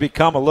like we've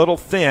become a little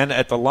thin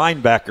at the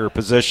linebacker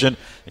position,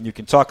 and you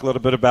can talk a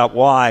little bit about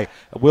why.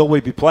 Will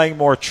we be playing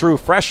more true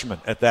freshmen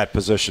at that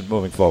position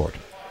moving forward?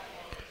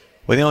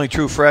 Well, the only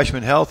true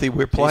freshman healthy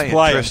we're playing.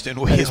 Tristan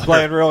Wheeler. He's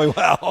playing really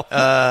well.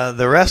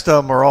 The rest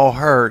of them are all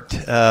hurt.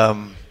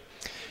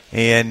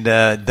 And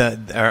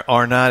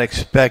are not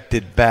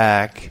expected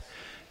back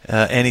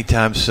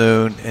anytime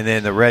soon. And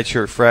then the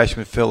redshirt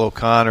freshman, Phil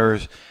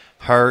O'Connor's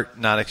hurt,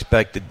 not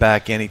expected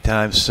back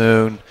anytime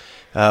soon.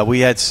 We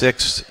had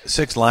six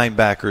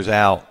linebackers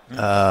out,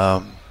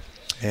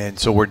 and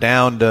so we're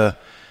down to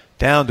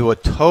a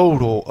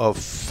total of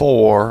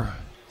 4.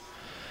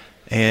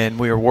 And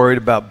we were worried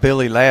about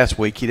Billy last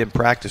week. He didn't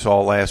practice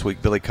all last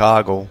week, Billy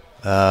Coggle.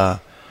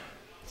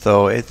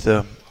 So it's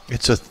a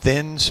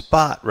thin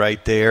spot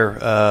right there.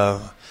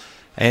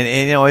 And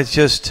it's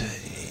just,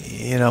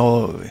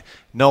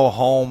 Noah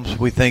Holmes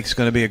we think is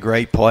going to be a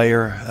great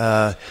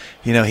player.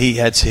 He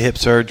had hip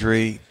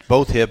surgery,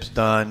 both hips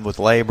done with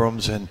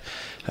labrums, and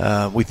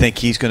we think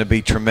he's going to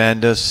be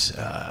tremendous.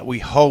 We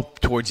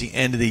hope towards the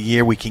end of the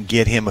year we can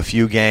get him a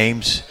few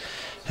games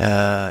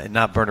and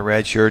not burn a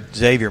red shirt.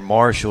 Xavier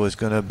Marshall is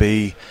going to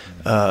be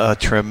a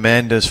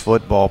tremendous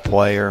football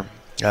player.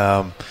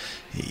 And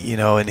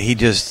he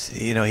just,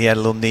 he had a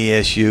little knee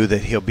issue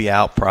that he'll be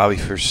out probably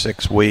for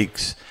 6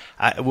 weeks.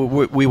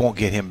 We won't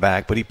get him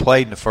back, but he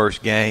played in the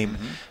first game.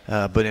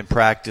 But in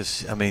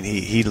practice, I mean,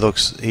 he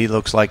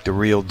looks like the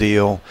real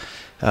deal.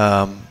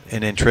 And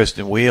then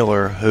Tristan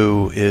Wheeler,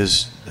 who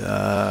is,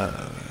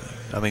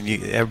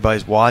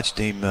 everybody's watched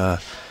him.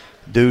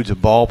 Dude's a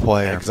ball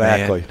player.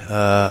 Exactly.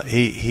 Man.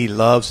 He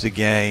loves the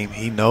game.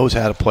 He knows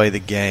how to play the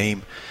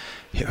game.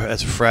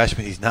 As a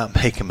freshman, he's not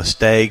making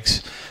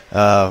mistakes.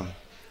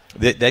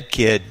 That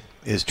kid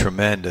is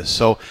tremendous.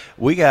 So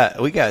we got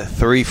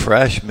 3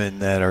 freshmen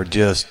that are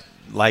just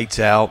lights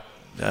out.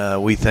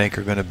 We think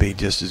are going to be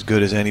just as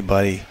good as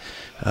anybody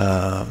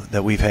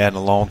that we've had in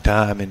a long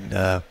time.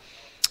 And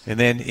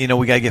then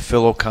we got to get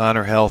Phil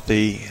O'Connor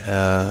healthy.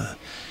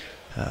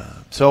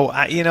 So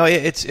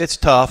it's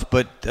tough.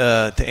 But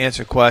to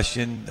answer your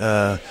question,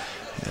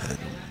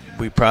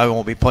 we probably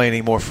won't be playing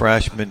any more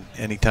freshmen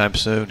anytime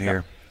soon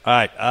here. All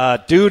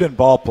right, dude and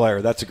ball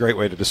player. That's a great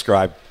way to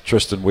describe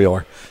Tristan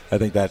Wheeler. I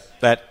think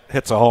that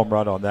hits a home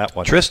run on that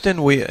one.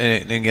 Tristan, we got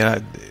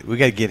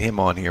to get him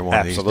on here one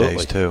of these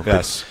days too.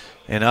 Yes,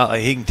 and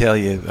he can tell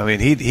you. I mean,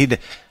 he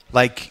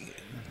like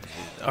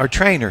our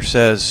trainer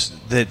says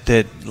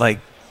that like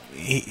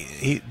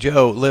he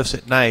Joe lifts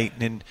at night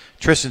and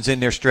Tristan's in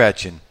there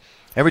stretching,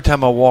 every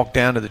time I walk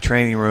down to the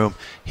training room,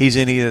 he's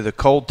in either the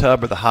cold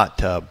tub or the hot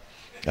tub.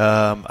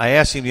 I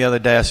asked him the other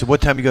day, I said,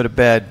 what time do you go to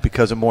bed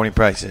because of morning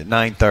practice? At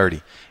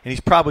 9:30. And he's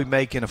probably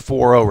making a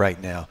 4.0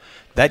 right now.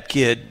 That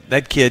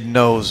kid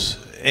knows.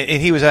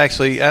 And he was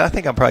actually, I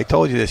think I probably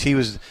told you this,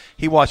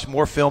 he watched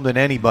more film than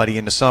anybody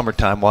in the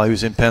summertime while he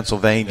was in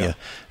Pennsylvania.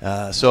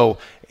 Yeah. So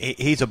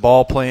he's a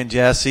ball-playing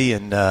Jesse,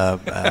 and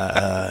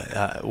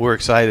we're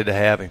excited to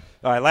have him.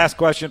 All right, last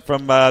question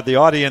from the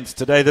audience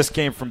today. This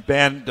came from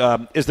Ben.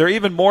 Is there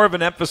even more of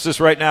an emphasis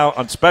right now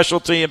on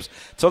special teams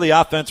until the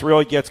offense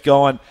really gets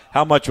going?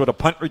 How much would a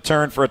punt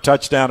return for a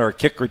touchdown or a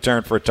kick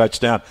return for a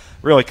touchdown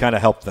really kind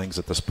of help things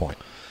at this point?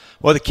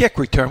 Well, the kick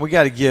return, we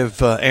got to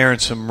give Aaron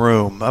some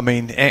room. I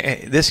mean,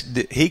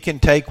 he can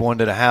take one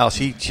to the house.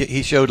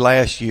 He showed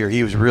last year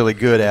he was really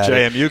good at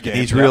it. JMU game.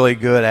 He's really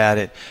good at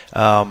it.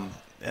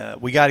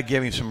 We got to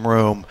give him some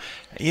room.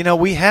 You know,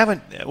 we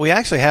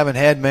actually haven't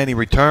had many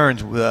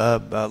returns.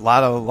 A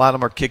lot of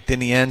them are kicked in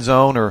the end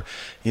zone, or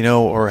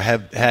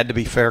have had to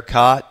be fair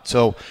caught.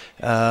 So,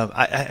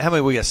 how many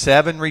we got?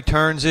 7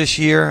 returns this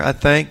year, I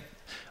think.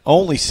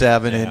 Only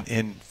 7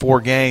 in 4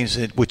 games,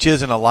 which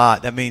isn't a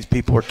lot. That means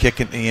people are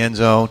kicking in the end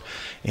zone,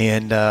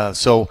 and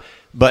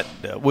but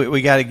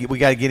we got to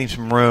get him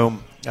some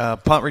room.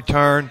 Punt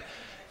return,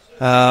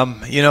 I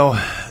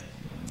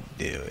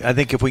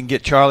think if we can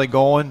get Charlie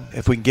going,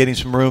 if we can get him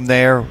some room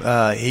there,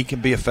 he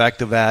can be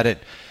effective at it.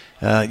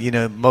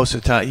 Most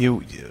of the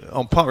time,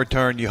 on punt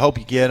return, you hope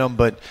you get him,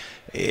 but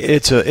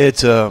it's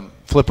a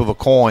flip of a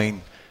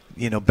coin.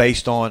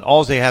 Based on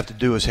all they have to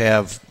do is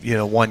have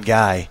one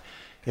guy.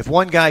 If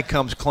one guy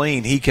comes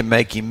clean, he can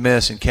make him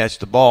miss and catch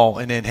the ball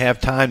and then have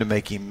time to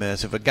make him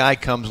miss. If a guy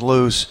comes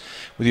loose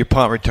with your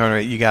punt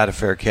returner, you got to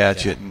fair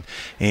catch it.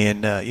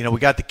 And we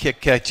got the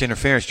kick-catch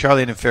interference.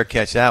 Charlie didn't fair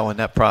catch that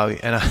one.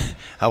 And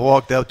I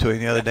walked up to him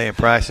the other day in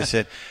practice and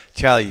said,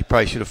 Charlie, you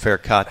probably should have fair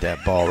caught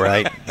that ball,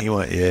 right? He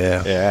went,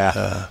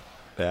 yeah.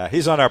 Yeah,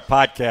 he's on our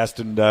podcast,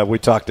 and we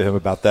talked to him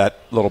about that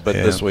a little bit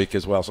this week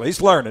as well. So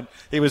he's learning.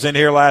 He was in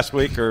here last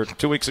week or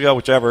 2 weeks ago,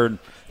 whichever, and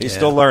he's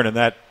still learning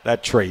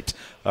that trait.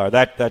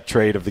 That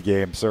trade of the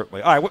game,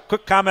 certainly. All right,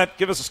 quick comment.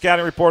 Give us a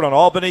scouting report on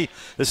Albany.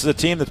 This is a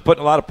team that's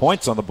putting a lot of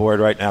points on the board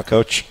right now,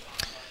 Coach.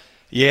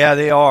 Yeah,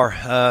 they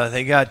are.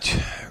 They got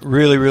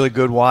really, really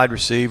good wide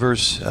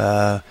receivers.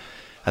 I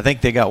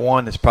think they got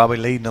one that's probably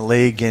leading the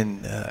league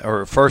in,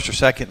 or first or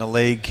second in the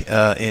league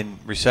in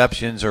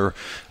receptions or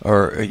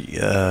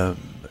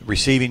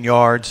receiving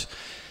yards.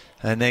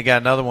 And they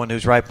got another one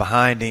who's right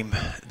behind him.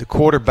 The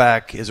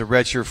quarterback is a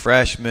redshirt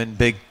freshman,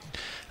 big,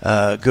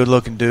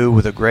 good-looking dude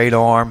with a great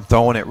arm,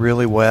 throwing it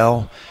really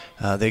well.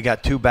 They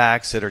got 2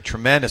 backs that are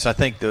tremendous. I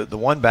think the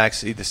one back's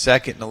the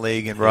second in the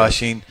league in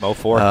rushing. Mo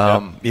Ford.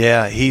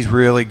 Yeah, he's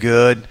really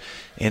good.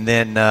 And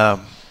then they're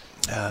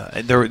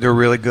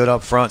really good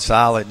up front,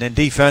 solid. And then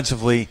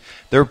defensively,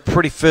 they're a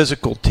pretty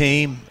physical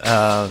team.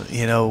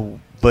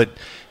 But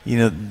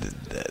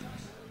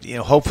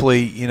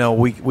hopefully,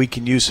 we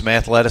can use some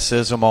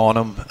athleticism on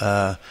them.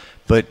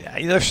 But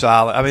they're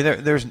solid. I mean,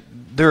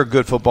 they're a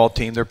good football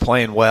team. They're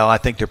playing well. I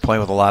think they're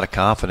playing with a lot of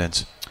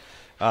confidence.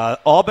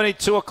 Albany,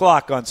 2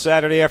 o'clock on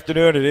Saturday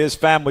afternoon. It is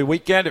family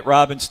weekend at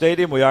Robins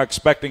Stadium. We are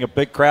expecting a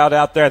big crowd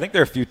out there. I think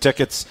there are a few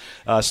tickets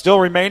still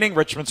remaining.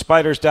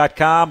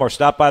 RichmondSpiders.com, or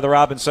stop by the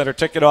Robins Center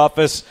ticket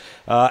office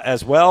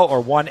as well,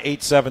 or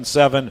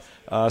 1-877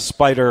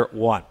 Spider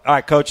 1. All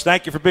right, Coach,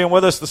 thank you for being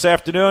with us this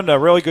afternoon. A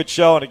really good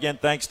show. And again,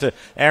 thanks to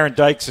Aaron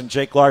Dykes and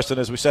Jake Larson,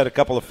 as we said, a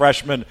couple of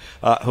freshmen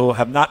who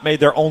have not made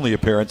their only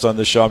appearance on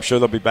this show. I'm sure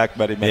they'll be back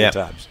many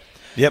times.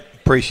 Yep,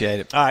 appreciate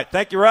it. All right,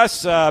 thank you,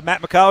 Russ.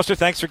 Matt McAllister,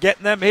 thanks for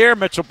getting them here.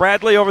 Mitchell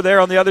Bradley over there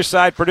on the other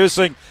side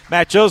producing.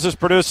 Matt Joseph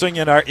producing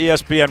in our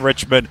ESPN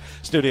Richmond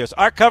studios.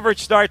 Our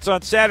coverage starts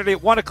on Saturday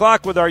at 1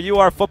 o'clock with our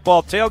UR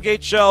football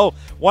tailgate show,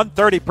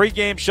 1:30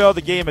 pregame show, the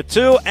game at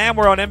 2, and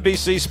we're on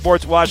NBC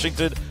Sports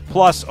Washington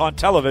Plus on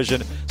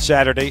television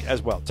Saturday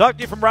as well. Talk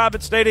to you from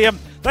Robins Stadium.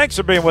 Thanks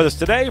for being with us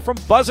today from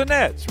Buzz and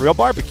Ned's Real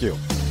Barbecue.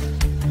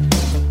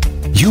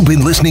 You've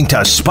been listening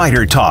to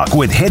Spider Talk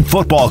with head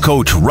football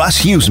coach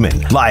Russ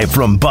Huesman, live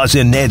from Buzz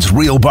and Ned's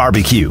Real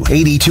Barbecue,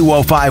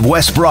 8205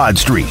 West Broad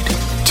Street.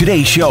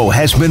 Today's show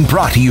has been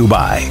brought to you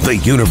by the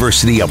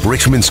University of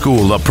Richmond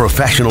School of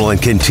Professional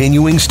and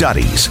Continuing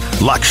Studies,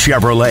 Lux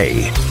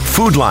Chevrolet,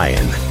 Food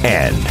Lion,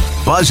 and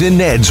Buzz and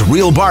Ned's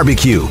Real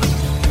Barbecue.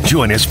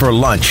 Join us for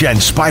lunch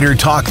and Spider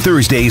Talk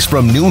Thursdays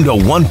from noon to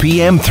 1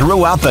 p.m.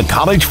 throughout the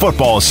college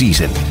football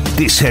season.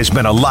 This has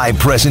been a live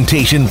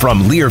presentation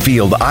from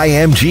Learfield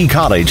IMG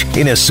College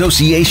in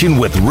association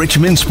with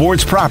Richmond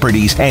Sports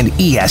Properties and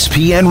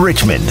ESPN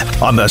Richmond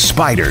on the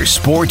Spider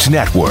Sports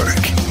Network.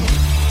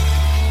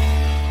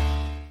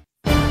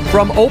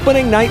 From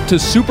opening night to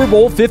Super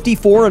Bowl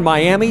 54 in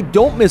Miami,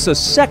 don't miss a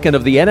second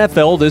of the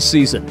NFL this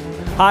season.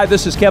 Hi,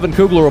 this is Kevin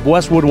Kugler of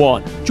Westwood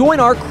One. Join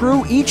our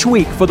crew each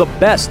week for the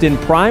best in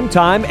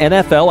primetime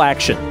NFL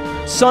action.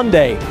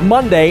 Sunday,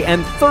 Monday,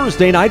 and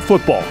Thursday night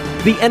football.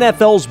 The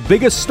NFL's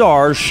biggest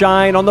stars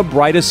shine on the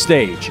brightest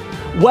stage.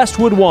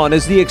 Westwood One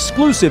is the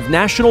exclusive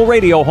national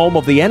radio home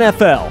of the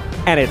NFL,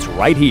 and it's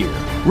right here.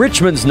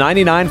 Richmond's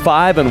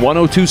 99.5 and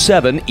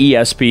 102.7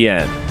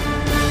 ESPN.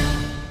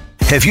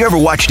 Have you ever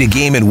watched a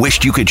game and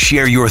wished you could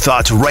share your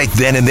thoughts right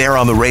then and there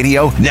on the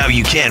radio? Now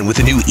you can with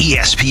the new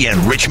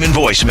ESPN Richmond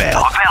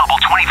voicemail. Available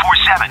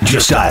 24/7.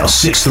 Just dial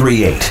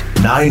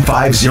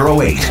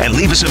 638-9508 and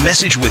leave us a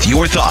message with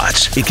your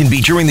thoughts. It can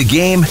be during the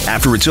game,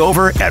 after it's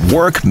over, at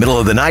work, middle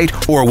of the night,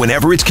 or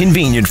whenever it's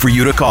convenient for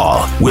you to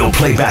call. We'll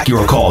play back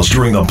your calls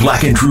during the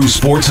Black and True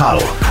Sports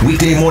Huddle.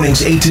 Weekday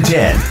mornings 8 to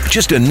 10.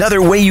 Just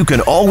another way you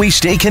can always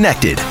stay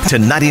connected to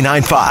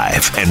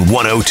 99.5 and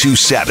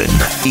 102.7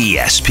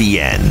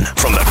 ESPN.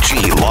 From the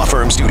G Law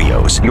Firm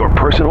Studios, your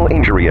personal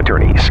injury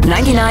attorneys.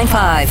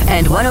 99.5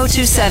 and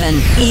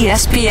 102.7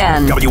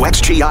 ESPN.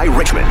 WXGI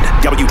Richmond,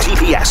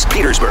 WTPS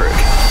Petersburg.